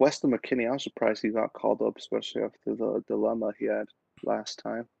 Weston McKennie, I'm surprised he got called up, especially after the dilemma he had last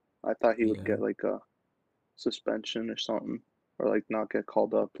time. I thought he would Yeah. get like a suspension or something, or like not get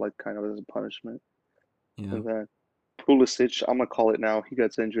called up, like kind of as a punishment. Yeah. And then Pulisic, I'm gonna call it now. He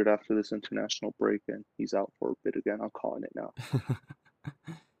gets injured after this international break, and he's out for a bit again. I'm calling it now.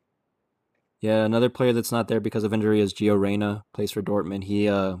 Yeah, another player that's not there because of injury is Gio Reyna, plays for Dortmund. He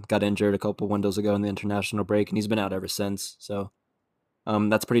got injured a couple windows ago in the international break, and he's been out ever since. So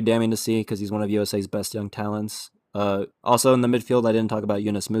that's pretty damning to see because he's one of USA's best young talents. Also in the midfield, I didn't talk about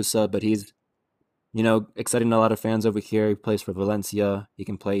Yunus Musa, but he's exciting a lot of fans over here. He plays for Valencia. He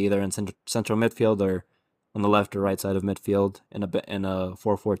can play either in central midfield or on the left or right side of midfield in a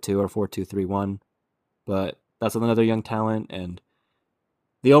 4-4-2 or 4-2-3-1. But that's another young talent, and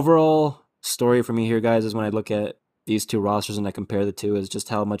the overall story for me here, guys, is when I look at these two rosters and I compare the two, is just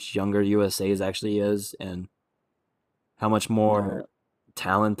how much younger USA's actually is and how much more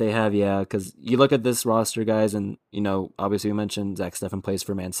talent they have. Yeah, because you look at this roster, guys, and obviously we mentioned Zach Steffen plays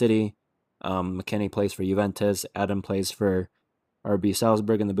for Man City, McKennie plays for Juventus, Adam plays for RB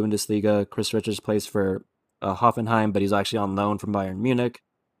Salzburg in the Bundesliga, Chris Richards plays for Hoffenheim, but he's actually on loan from Bayern Munich.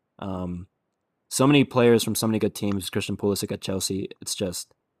 So many players from so many good teams. Christian Pulisic at Chelsea. It's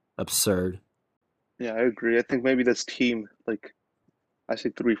just absurd. Yeah, I agree. I think maybe this team, like I say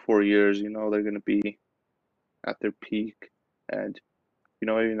 3-4 years, they're gonna be at their peak, and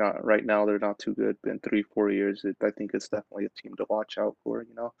maybe not right now. They're not too good, but in 3-4 years, I think it's definitely a team to watch out for.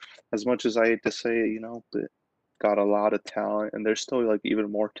 As much as I hate to say it, but got a lot of talent, and there's still like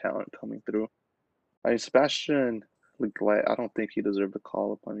even more talent coming through. I mean, Sebastian Lenglet, I don't think he deserved the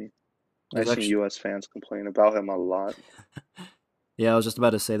call up. I mean, I've seen U.S. fans complain about him a lot. Yeah, I was just about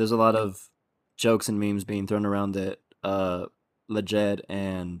to say, there's a lot of jokes and memes being thrown around that Lenglet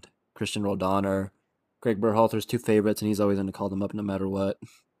and Christian Roldan are Greg Berhalter's two favorites, and he's always going to call them up no matter what.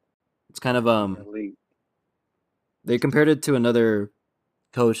 It's kind of they compared it to another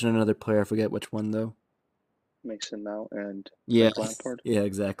coach and another player. I forget which one though. Mason Mount and Yeah, Frank Lampard. Yeah,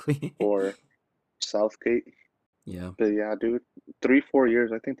 exactly. Or Southgate. Yeah. But yeah, dude, 3-4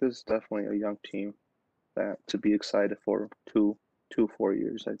 years. I think this is definitely a young team that to be excited for 4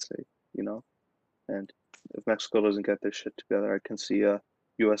 years, I'd say. And if Mexico doesn't get their shit together, I can see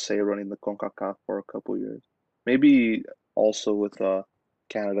USA running the CONCACAF for a couple years. Maybe also with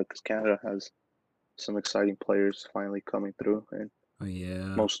Canada, because Canada has some exciting players finally coming through, and Oh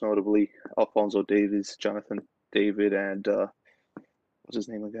yeah. most notably Alphonso Davies, Jonathan David, and what's his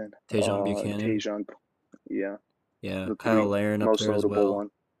name again? Tajon Buchanan. Tajon. Yeah. Yeah. The Kyle three Larin up most there as notable well. one.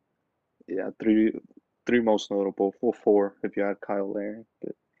 Yeah, three most notable. Well, four if you add Kyle Larin.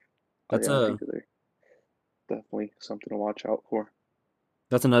 But That's I think they're definitely something to watch out for.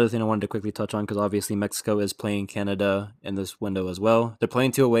 That's another thing I wanted to quickly touch on because obviously Mexico is playing Canada in this window as well. They're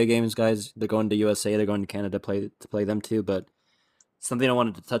playing 2 away games, guys. They're going to USA. They're going to Canada to play them too. But something I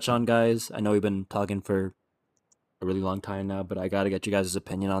wanted to touch on, guys. I know we've been talking for a really long time now, but I got to get you guys'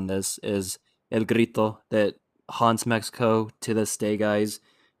 opinion on this. Is El Grito that haunts Mexico to this day, guys.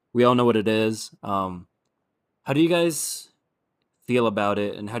 We all know what it is. How do you guys feel about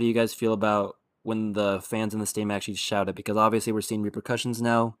it, and how do you guys feel about when the fans in the stadium actually shout it? Because obviously we're seeing repercussions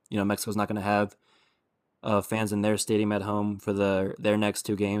now. Mexico's not going to have fans in their stadium at home for their next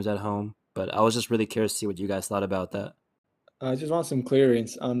 2 games at home. But I was just really curious to see what you guys thought about that. I just want some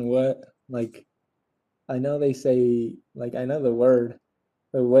clearance on what, I know they say, I know the word,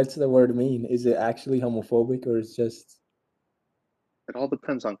 but what's the word mean? Is it actually homophobic or is just... It all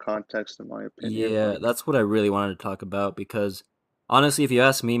depends on context, in my opinion. Yeah, that's what I really wanted to talk about because honestly, if you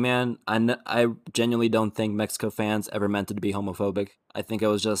ask me, man, I genuinely don't think Mexico fans ever meant it to be homophobic. I think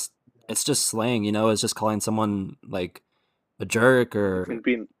it's just slang, it's just calling someone like a jerk or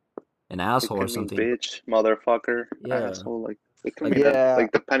an asshole or something. Bitch, motherfucker, asshole. It can mean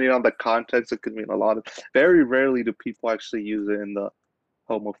depending on the context, it could mean a lot of. Very rarely do people actually use it in the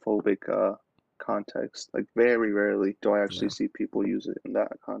homophobic context. Very rarely do I actually see people use it in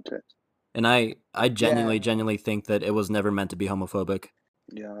that context. And I genuinely think that it was never meant to be homophobic.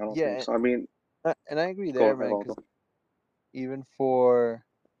 Yeah, I don't think so. I mean, and I agree there, man. Because even for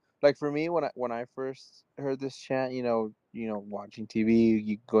me, when I first heard this chant, watching TV,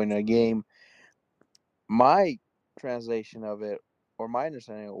 you going to a game, my translation of it or my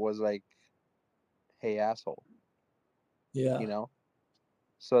understanding of it was like, "Hey, asshole." Yeah.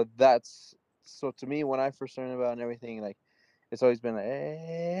 So to me, when I first learned about it and everything, it's always been like,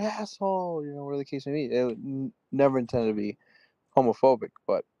 "Hey, asshole," whatever the case may be. It never intended to be homophobic,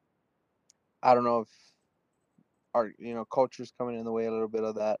 but I don't know if our culture's coming in the way a little bit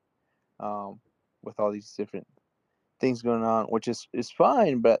of that, with all these different things going on, which is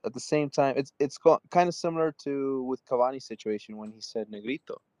fine, but at the same time, it's kind of similar to with Cavani's situation when he said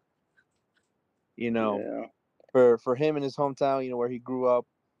Negrito. Yeah. For him in his hometown, where he grew up,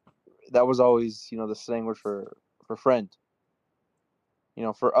 that was always the slang word for friend.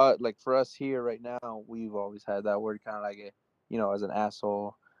 For us here right now, we've always had that word kind of like as an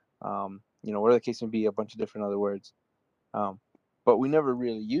asshole, whatever the case may be, a bunch of different other words, but we never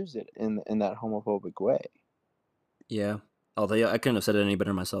really use it in that homophobic way. Yeah. Although yeah, I couldn't have said it any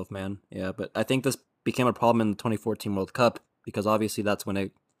better myself, man. Yeah, but I think this became a problem in the 2014 World Cup because obviously that's when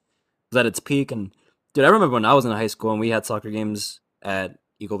it was at its peak. And dude, I remember when I was in high school and we had soccer games at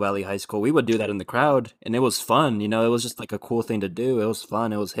Eagle Valley High School, we would do that in the crowd, and it was fun. It was just like a cool thing to do. It was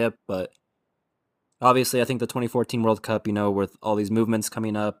fun. It was hip, but obviously, I think the 2014 World Cup, with all these movements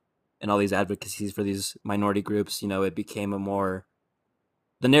coming up and all these advocacies for these minority groups, it became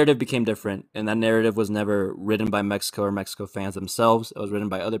the narrative became different, and that narrative was never written by Mexico or Mexico fans themselves. It was written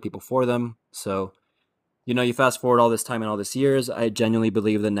by other people for them. So, you fast forward all this time and all this years, I genuinely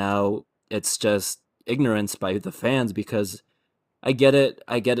believe that now it's just ignorance by the fans because I get it.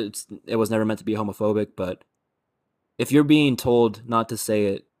 It was never meant to be homophobic, but if you're being told not to say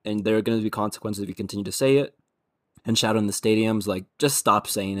it and there are going to be consequences if you continue to say it and shout in the stadiums, like just stop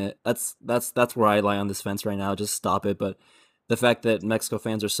saying it. That's where I lie on this fence right now. Just stop it. But the fact that Mexico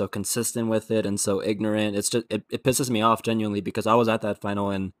fans are so consistent with it and so ignorant, it pisses me off genuinely because I was at that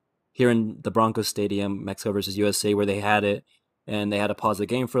final and here in the Broncos Stadium, Mexico versus USA, where they had it and they had to pause the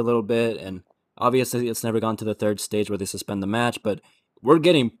game for a little bit, and obviously it's never gone to the third stage where they suspend the match, but we're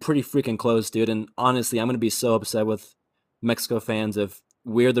getting pretty freaking close, dude. And honestly, I'm gonna be so upset with Mexico fans if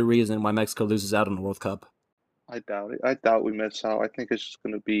we're the reason why Mexico loses out on the World Cup. I doubt it. I doubt we miss out. I think it's just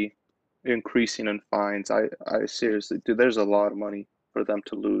going to be increasing in fines. I seriously, dude, there's a lot of money for them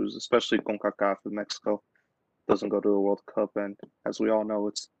to lose, especially CONCACAF if Mexico doesn't go to the World Cup. And as we all know,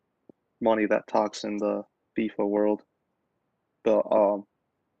 it's money that talks in the FIFA world. But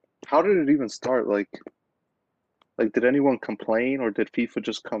how did it even start? Like did anyone complain or did FIFA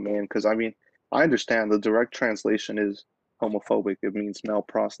just come in? Because I mean, I understand the direct translation is homophobic. It means male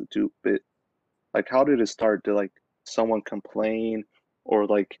prostitute, but like, how did it start? Did like someone complain, or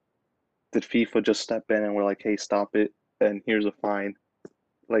like did FIFA just step in and we're like, "Hey, stop it," and here's a fine?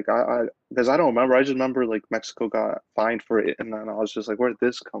 Like, because I don't remember. I just remember like Mexico got fined for it, and then I was just like, "Where did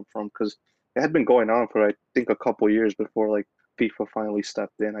this come from?" Because it had been going on for I think a couple years before like FIFA finally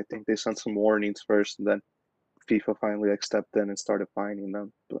stepped in. I think they sent some warnings first, and then FIFA finally like stepped in and started fining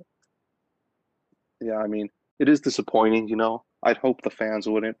them. But yeah, I mean, it is disappointing. I'd hope the fans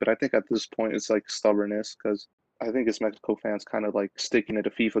wouldn't, but I think at this point it's like stubbornness because I think it's Mexico fans kind of like sticking it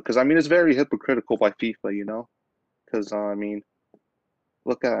to FIFA because I mean it's very hypocritical by FIFA, because I mean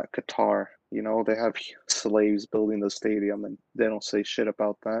look at Qatar, they have slaves building the stadium and they don't say shit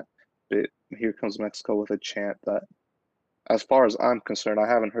about that. But here comes Mexico with a chant that, as far as I'm concerned, I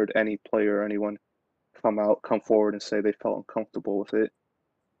haven't heard any player or anyone come forward and say they felt uncomfortable with it.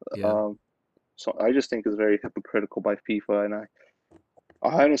 Yeah. Um, so I just think it's very hypocritical by FIFA, and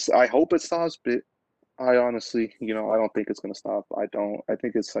I hope it stops, but I honestly, I don't think it's gonna stop. I don't. I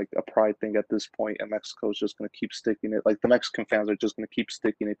think it's like a pride thing at this point, and Mexico's just gonna keep sticking it. Like the Mexican fans are just gonna keep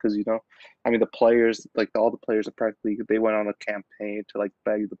sticking it because I mean, the players, like all the players, are practically they went on a campaign to like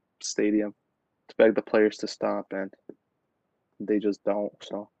beg the stadium, to beg the players to stop, and they just don't.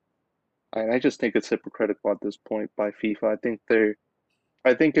 So, I just think it's hypocritical at this point by FIFA.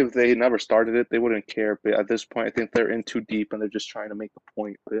 I think if they never started it, they wouldn't care. But at this point, I think they're in too deep and they're just trying to make a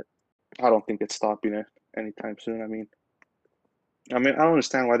point. But I don't think it's stopping it anytime soon. I don't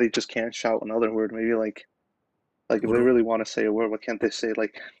understand why they just can't shout another word. Maybe like if they Puro really want to say a word, why can't they say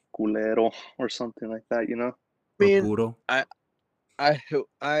like culero or something like that? I or mean, puro.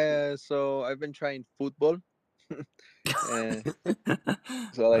 so I've been trying football, and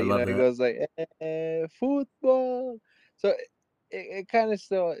so I like love it that. goes like football. So it kind of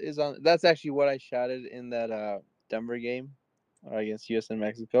still is on. That's actually what I shouted in that Denver game against US and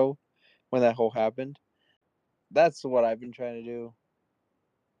Mexico when that whole happened. That's what I've been trying to do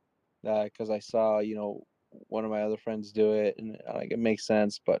because I saw one of my other friends do it, and like it makes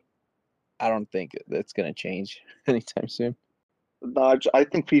sense, but I don't think it's gonna change anytime soon. No, I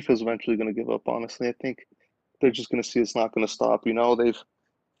think FIFA's eventually going to give up. Honestly, I think they're just going to see it's not going to stop. They've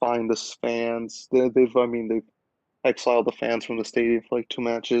fined the fans. They've exiled the fans from the stadium for like 2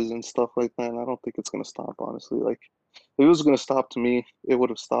 matches and stuff like that. And I don't think it's going to stop. Honestly, like if it was going to stop, to me, it would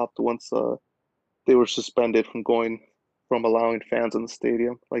have stopped once they were suspended from allowing fans in the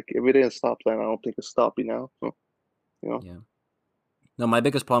stadium. Like if it didn't stop then, I don't think it's stopping now. So You know. Yeah. No, my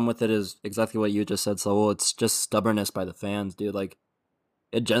biggest problem with it is exactly what you just said, Saul. It's just stubbornness by the fans, dude. Like,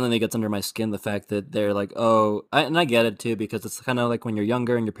 it genuinely gets under my skin, the fact that they're like, oh, and I get it too, because it's kind of like when you're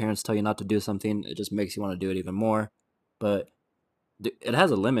younger and your parents tell you not to do something, it just makes you want to do it even more. But it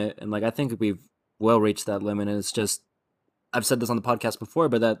has a limit, and like I think we've well reached that limit, and it's just I've said this on the podcast before,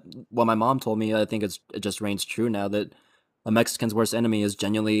 but that what my mom told me, I think it just reigns true now that a Mexican's worst enemy is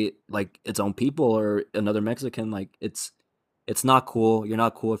genuinely like its own people or another Mexican. Like it's not cool. You're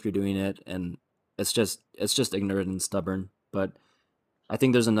not cool if you're doing it, and it's just ignorant and stubborn. But I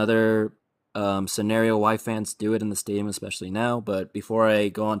think there's another scenario why fans do it in the stadium, especially now. But before I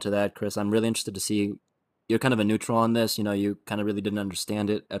go on to that, Chris, I'm really interested to see you're kind of a neutral on this. You know, you kind of really didn't understand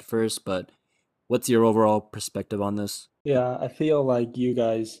it at first, but what's your overall perspective on this? Yeah, I feel like you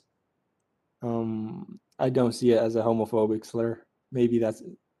guys, I don't see it as a homophobic slur. Maybe that's,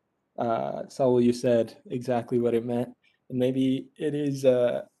 Saul, you said exactly what it meant. And maybe it is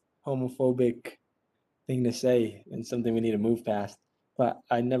a homophobic thing to say and something we need to move past. But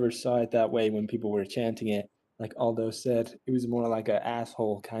I never saw it that way when people were chanting it. Like Aldo said, it was more like a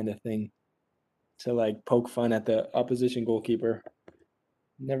asshole kind of thing to like poke fun at the opposition goalkeeper.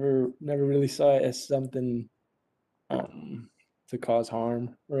 Never really saw it as something to cause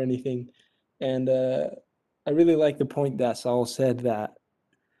harm or anything. And I really like the point that Saul said that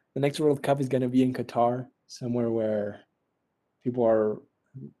the next World Cup is going to be in Qatar, somewhere where people are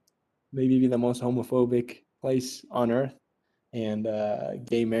maybe the most homophobic place on earth, and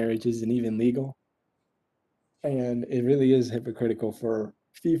gay marriage isn't even legal. And it really is hypocritical for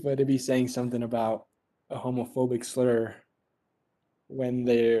FIFA to be saying something about a homophobic slur when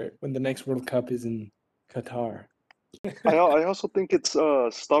the next World Cup is in Qatar. I also think it's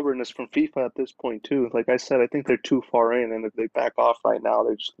stubbornness from FIFA at this point too. Like I said, I think they're too far in, and if they back off right now,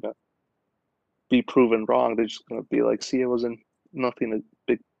 they're just gonna be proven wrong. They're just gonna be like, see, it wasn't nothing a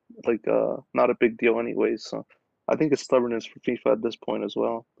big not a big deal anyways. So I think it's stubbornness for FIFA at this point as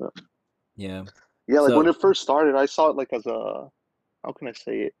well. But Yeah. yeah, like when So it first started, I saw it like as a how can I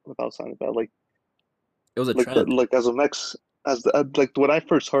say it without sounding bad? it was a Like the trend. like as a Mex as the like when I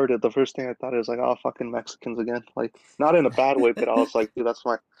first heard it, the first thing I thought is like, oh, fucking Mexicans again. Like not in a bad way, but I was like, dude, that's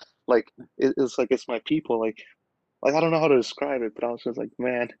my like it's like it's my people. Like I don't know how to describe it, but I was just like,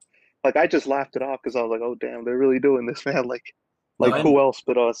 man, like I just laughed it off because I was like, oh damn, they're really doing this, man. No, Like who else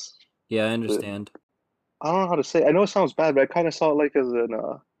but us? yeah, I But understand. I don't know how to say. I know it sounds bad, but I kind of saw it like as an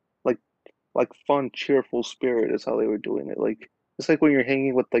like like fun, cheerful spirit is how they were doing it. Like it's like when you're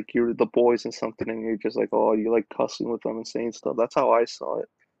hanging with like the boys and something, and you're just like, oh, you like cussing with them and saying stuff. That's how I saw it.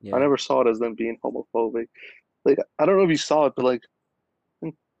 I Yeah. never saw it as them being homophobic. Like I don't know if you saw it, but like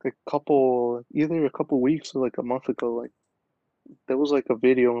I think either a couple weeks or like a month ago, like there was like a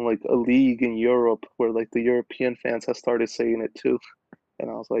video in like a league in Europe where like the European fans have started saying it too, and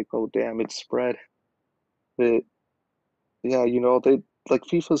I was like, oh damn, it's spread. But yeah, they like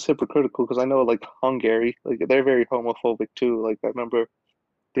FIFA's hypocritical because I know like Hungary, like they're very homophobic too. Like I remember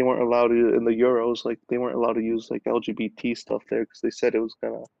they weren't allowed to in the Euros, like they weren't allowed to use like LGBT stuff there because they said it was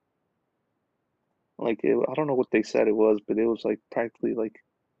gonna I don't know what they said it was, but it was like practically like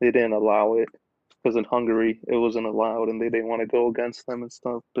they didn't allow it because in Hungary it wasn't allowed and they didn't want to go against them and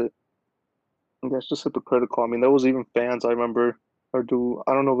stuff. But that's just hypocritical. I mean, there was even fans I remember I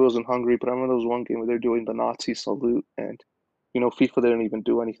don't know if it was in Hungary, but I remember there was one game where they're doing the Nazi salute and FIFA didn't even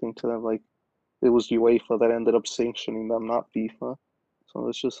do anything to them. Like it was UEFA that ended up sanctioning them, not FIFA. So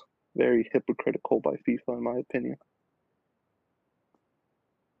it's just very hypocritical by FIFA, in my opinion.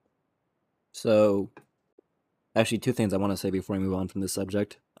 So actually, two things I want to say before we move on from this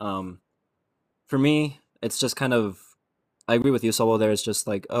subject. For me, it's just kind of I agree with you, Solo. There, it's just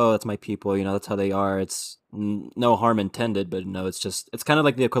like, oh, that's my people. You know, that's how they are. It's no harm intended, but no, it's kind of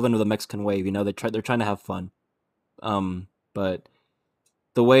like the equivalent of the Mexican wave. You know, they're trying to have fun. But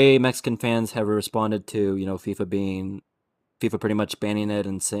the way Mexican fans have responded to FIFA pretty much banning it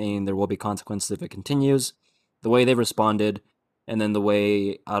and saying there will be consequences if it continues, the way they responded, and then the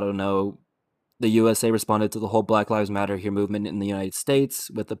way I don't know the USA responded to the whole Black Lives Matter here movement in the United States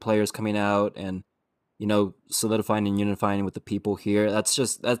with the players coming out and solidifying and unifying with the people here. That's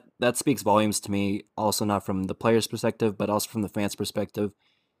just that speaks volumes to me. Also, not from the players' perspective, but also from the fans' perspective.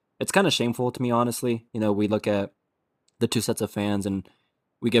 It's kind of shameful to me, honestly. We look at the two sets of fans and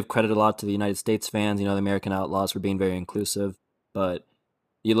we give credit a lot to the United States fans. The American Outlaws for being very inclusive, but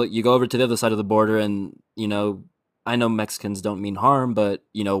you go over to the other side of the border and I know Mexicans don't mean harm, but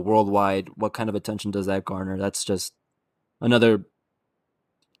worldwide, what kind of attention does that garner? That's just another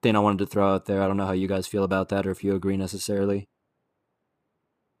thing I wanted to throw out there. I don't know how you guys feel about that or if you agree necessarily.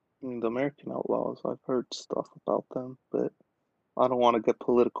 The American Outlaws, I've heard stuff about them, but I don't want to get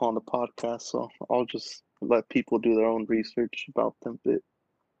political on the podcast, so I'll just let people do their own research about them. But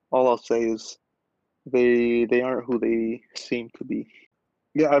all I'll say is they aren't who they seem to be.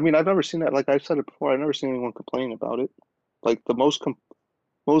 Yeah, I mean, I've never seen that. Like I've said it before, I've never seen anyone complain about it. Like the most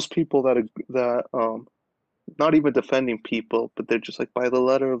people that not even defending people, but they're just like by the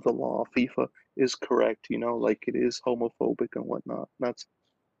letter of the law, FIFA is correct, like it is homophobic and whatnot. That's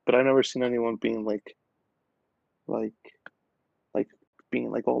but I've never seen anyone being like like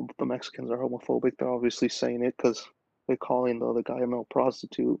being like, oh, the Mexicans are homophobic. They're obviously saying it because they're calling the other guy a male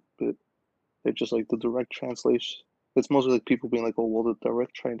prostitute, but they're just like the direct translation. It's mostly like people being like, oh, well, the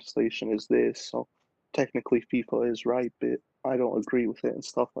direct translation is this, so technically FIFA is right, but I don't agree with it and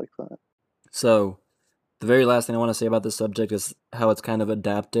stuff like that. So, the very last thing I want to say about this subject is how it's kind of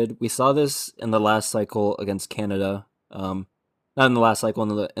adapted. We saw this in the last cycle against Canada. Not in the last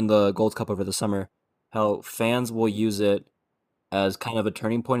cycle, in the Gold Cup over the summer. How fans will use it as kind of a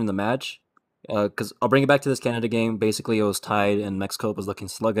turning point in the match. Because I'll bring it back to this Canada game. Basically, it was tied, and Mexico was looking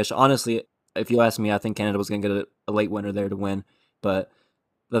sluggish. Honestly, if you ask me, I think Canada was going to get a late winner there to win. But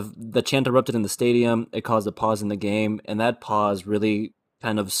the chant erupted in the stadium. It caused a pause in the game, and that pause really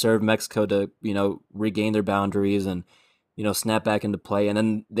kind of served Mexico to regain their boundaries and snap back into play. And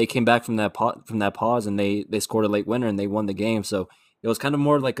then they came back from that pause, and they scored a late winner and they won the game. So it was kind of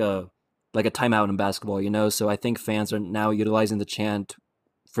more like a timeout in basketball. So I think fans are now utilizing the chant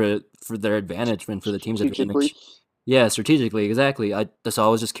for their advantage and for the team's advantage. Yeah, strategically, exactly. So I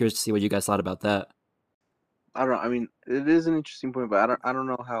was just curious to see what you guys thought about that. I don't know. I mean, it is an interesting point, but I don't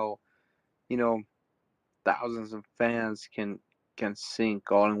know how, thousands of fans can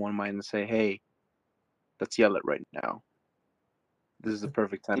sync all in one mind and say, hey, let's yell it right now. This is the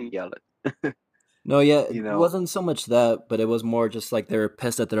perfect time to yell it. No, yeah, it wasn't so much that, but it was more just like they were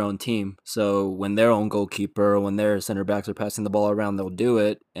pissed at their own team. So when their own goalkeeper or when their center backs are passing the ball around, they'll do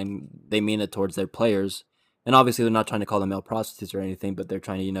it, and they mean it towards their players. And obviously, they're not trying to call them male prostitutes or anything, but they're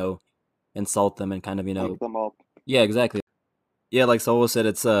trying to, insult them and kind of, wake them up. Yeah, exactly. Yeah, like Solo said,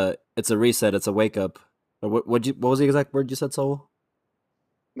 it's a reset, it's a wake up. Or what was the exact word you said, Solo?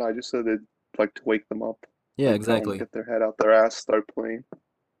 No, I just said it'd like to wake them up. Yeah, like, exactly. Get their head out their ass, start playing.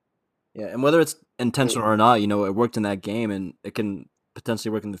 Yeah, and whether it's intentional or not, it worked in that game, and it can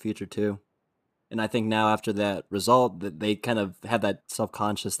potentially work in the future too. And I think now after that result, that they kind of had that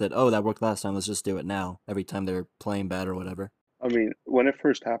self-conscious that, oh, that worked last time, let's just do it now. Every time they're playing bad or whatever. I mean, when it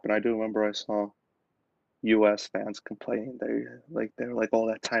first happened, I do remember I saw U.S. fans complaining. They're like, oh,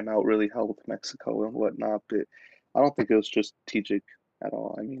 that timeout really helped Mexico and whatnot. But I don't think it was just strategic at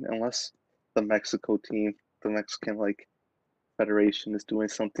all. I mean, unless the Mexico team, the Mexican federation is doing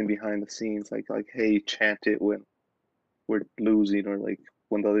something behind the scenes, like hey, chant it when we're losing, or like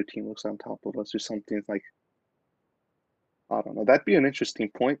when the other team looks on top of us, or something like. I don't know. That'd be an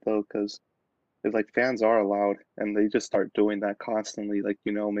interesting point though, because if like fans are allowed and they just start doing that constantly, like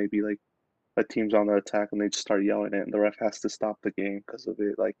maybe like a team's on the attack and they just start yelling it and the ref has to stop the game because of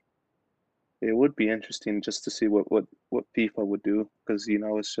it. Like it would be interesting just to see what FIFA would do, because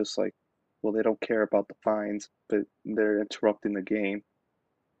it's just like, well, they don't care about the fines, but they're interrupting the game.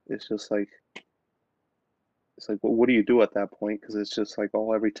 It's just like well, what do you do at that point? Because it's just like,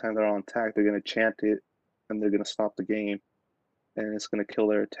 oh, every time they're on attack, they're gonna chant it and they're gonna stop the game, and it's gonna kill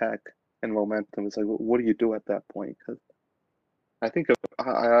their attack and momentum. It's like, well, what do you do at that point? Because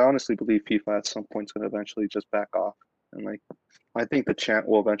I honestly believe FIFA at some point is going to eventually just back off, and like I think the chant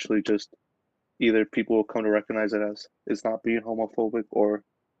will eventually just either people will come to recognize it as it's not being homophobic, or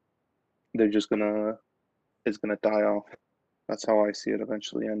they're just it's gonna die off. That's how I see it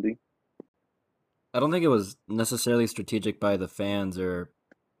eventually ending. I don't think it was necessarily strategic by the fans or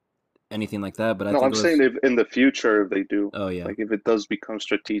anything like that, but I No, think I'm saying if in the future they do, oh yeah, like if it does become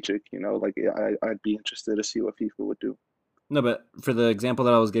strategic, like I'd be interested to see what FIFA would do. No, but for the example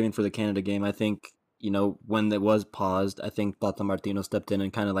that I was giving for the Canada game, I think, when it was paused, I think Tata Martino stepped in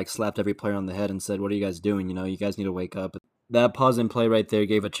and kind of like slapped every player on the head and said, what are you guys doing? You guys need to wake up. That pause in play right there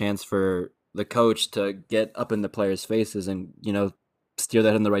gave a chance for the coach to get up in the players' faces and, steer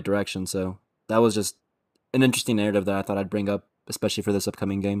that in the right direction. So that was just an interesting narrative that I thought I'd bring up, especially for this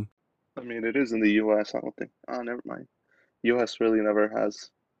upcoming game. I mean, it is in the U.S. I don't think. Oh, never mind. U.S. really never has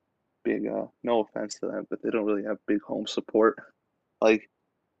big, no offense to them, but they don't really have big home support. Like,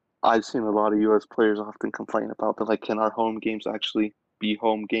 I've seen a lot of U.S. players often complain about that, like, can our home games actually be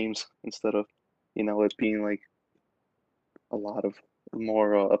home games instead of, it being like a lot of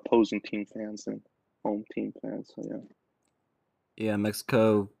more opposing team fans than home team fans. So, yeah. Yeah,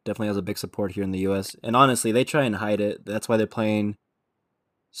 Mexico definitely has a big support here in the U.S. And honestly, they try and hide it. That's why they're playing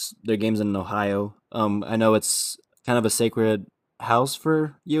their games in Ohio. I know it's kind of a sacred house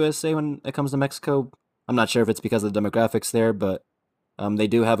for USA when it comes to Mexico. I'm not sure if it's because of the demographics there, but they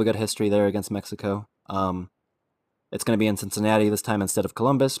do have a good history there against Mexico. It's going to be in Cincinnati this time instead of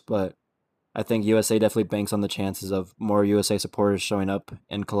Columbus, but I think USA definitely banks on the chances of more USA supporters showing up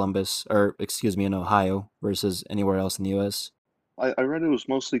in Columbus, or excuse me, in Ohio versus anywhere else in the US. I read it was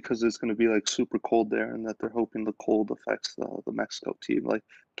mostly because it's going to be like super cold there, and that they're hoping the cold affects the Mexico team. Like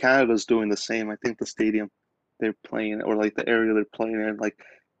Canada's doing the same. I think the stadium they're playing, or like the area they're playing in,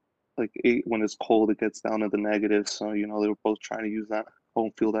 when it's cold, it gets down to the negatives. So they were both trying to use that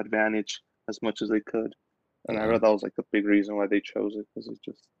home field advantage as much as they could. And I Yeah. read that was like the big reason why they chose it, because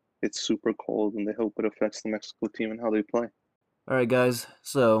it's super cold, and they hope it affects the Mexico team and how they play. All right, guys.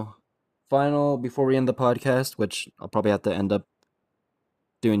 So, final before we end the podcast, which I'll probably have to end up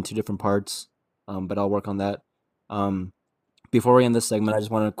doing 2 different parts, but I'll work on that. Before we end this segment, I just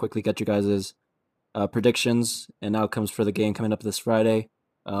want to quickly get you guys' predictions and outcomes for the game coming up this Friday.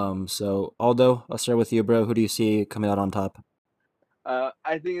 So, Aldo, I'll start with you, bro. Who do you see coming out on top?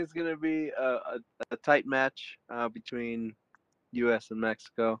 I think it's gonna be a tight match between U.S. and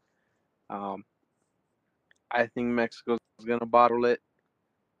Mexico. I think Mexico's gonna bottle it.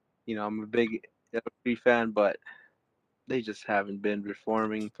 I'm a big LFG fan, but they just haven't been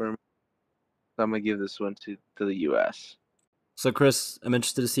performing for me. So I'm gonna give this one to the U.S. So, Chris, I'm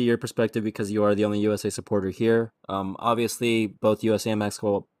interested to see your perspective because you are the only USA supporter here. Obviously, both USA and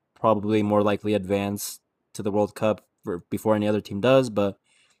Mexico will probably more likely advance to the World Cup before any other team does. But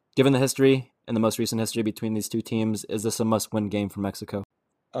given the history and the most recent history between these two teams, is this a must-win game for Mexico?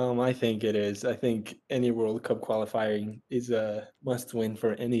 I think it is. I think any World Cup qualifying is a must-win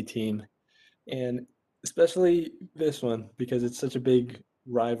for any team, and especially this one because it's such a big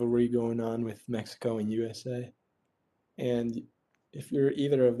rivalry going on with Mexico and USA. And if you're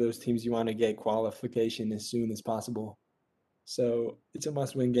either of those teams, you want to get qualification as soon as possible. So it's a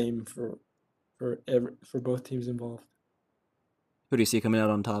must-win game for both teams involved. Who do you see coming out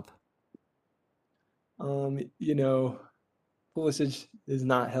on top? You know, Pulisic is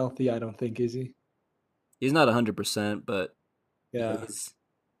not healthy. I don't think, is he? He's not 100%, but Yeah,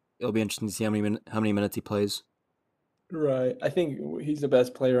 it'll be interesting to see how many minutes he plays. right. I think he's the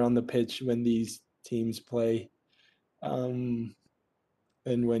best player on the pitch when these teams play, and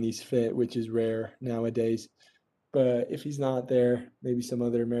when he's fit, which is rare nowadays. But if he's not there, maybe some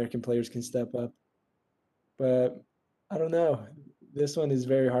other American players can step up. But I don't know. This one is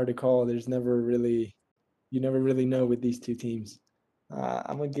very hard to call. You never really know with these two teams.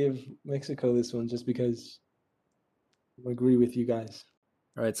 I'm gonna give Mexico this one just because I agree with you guys.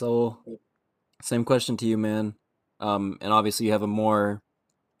 All right, so same question to you, man. And obviously you have a more,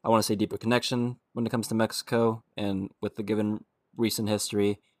 I want to say, deeper connection when it comes to Mexico and with the given recent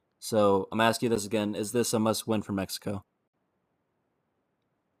history. So I'm asking you this again: is this a must-win for Mexico?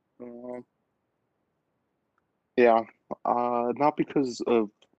 Um, yeah, not because of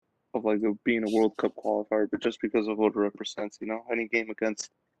like being a World Cup qualifier, but just because of what it represents. Any game against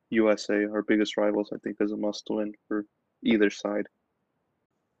USA, our biggest rivals, I think is a must-win for either side.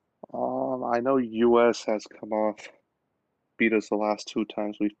 I know US has come off, beat us the last 2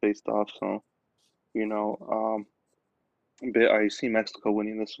 times we faced off, so you know, but I see Mexico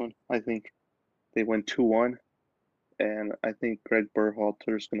winning this one. I think they win 2-1, and I think Greg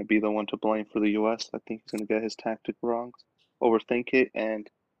Berhalter is going to be the one to blame for the US. I think he's going to get his tactic wrong, overthink it, and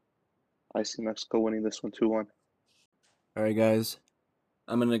I see Mexico winning this one 2-1. All right, guys.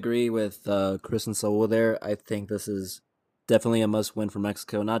 I'm going to agree with Chris and Saul there. I think this is definitely a must-win for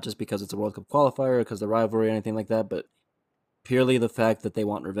Mexico, not just because it's a World Cup qualifier or because of the rivalry or anything like that, but purely the fact that they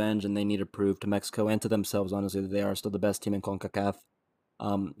want revenge and they need to prove to Mexico and to themselves, honestly, that they are still the best team in CONCACAF.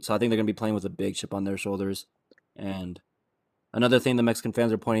 So I think they're going to be playing with a big chip on their shoulders. And another thing the Mexican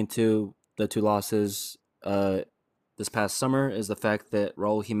fans are pointing to, the 2 losses this past summer, is the fact that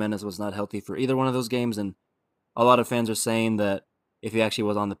Raul Jimenez was not healthy for either one of those games. And a lot of fans are saying that if he actually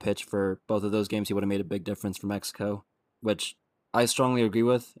was on the pitch for both of those games, he would have made a big difference for Mexico, which I strongly agree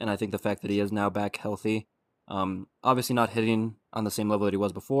with. And I think the fact that he is now back healthy, obviously not hitting on the same level that he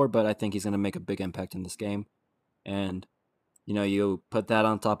was before, but I think he's going to make a big impact in this game. And, you put that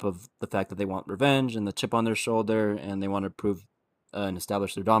on top of the fact that they want revenge and the chip on their shoulder and they want to prove and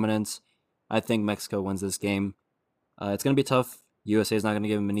establish their dominance. I think Mexico wins this game. It's going to be tough. USA is not going to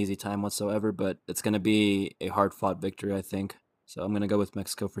give them an easy time whatsoever, but it's going to be a hard-fought victory, I think. So I'm going to go with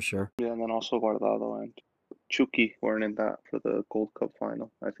Mexico for sure. Yeah, and then also Guardado and Chucky weren't in that for the Gold Cup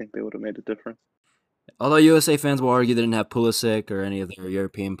final. I think they would have made a difference. Although USA fans will argue they didn't have Pulisic or any of their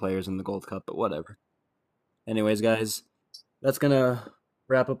European players in the Gold Cup, but whatever. Anyways, guys, that's going to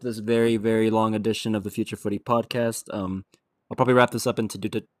wrap up this very, very long edition of the Future Footy podcast. I'll probably wrap this up into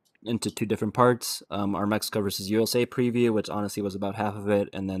two different parts. Our Mexico versus USA preview, which honestly was about half of it,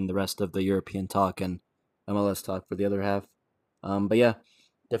 and then the rest of the European talk and MLS talk for the other half. But yeah,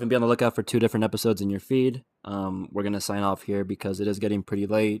 definitely be on the lookout for 2 different episodes in your feed. We're gonna sign off here because it is getting pretty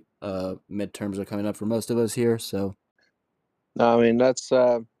late. Midterms are coming up for most of us here, so No, I mean let's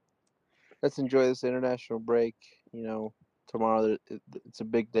enjoy this international break. Tomorrow it's a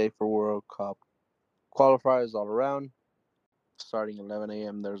big day for World Cup qualifiers all around. Starting 11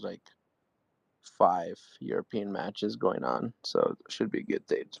 a.m. There's like 5 European matches going on, so it should be a good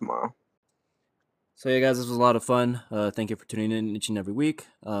day tomorrow. So yeah, guys, this was a lot of fun. Thank you for tuning in each and every week.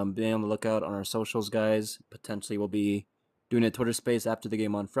 Be on the lookout on our socials, guys. Potentially, we'll be doing a Twitter space after the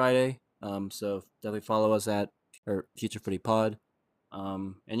game on Friday. So definitely follow us at Future Footy Pod.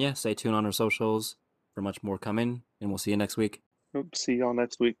 And yeah, stay tuned on our socials for much more coming. And we'll see you next week. See y'all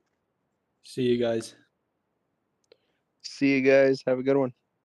next week. See you guys. See you guys. Have a good one.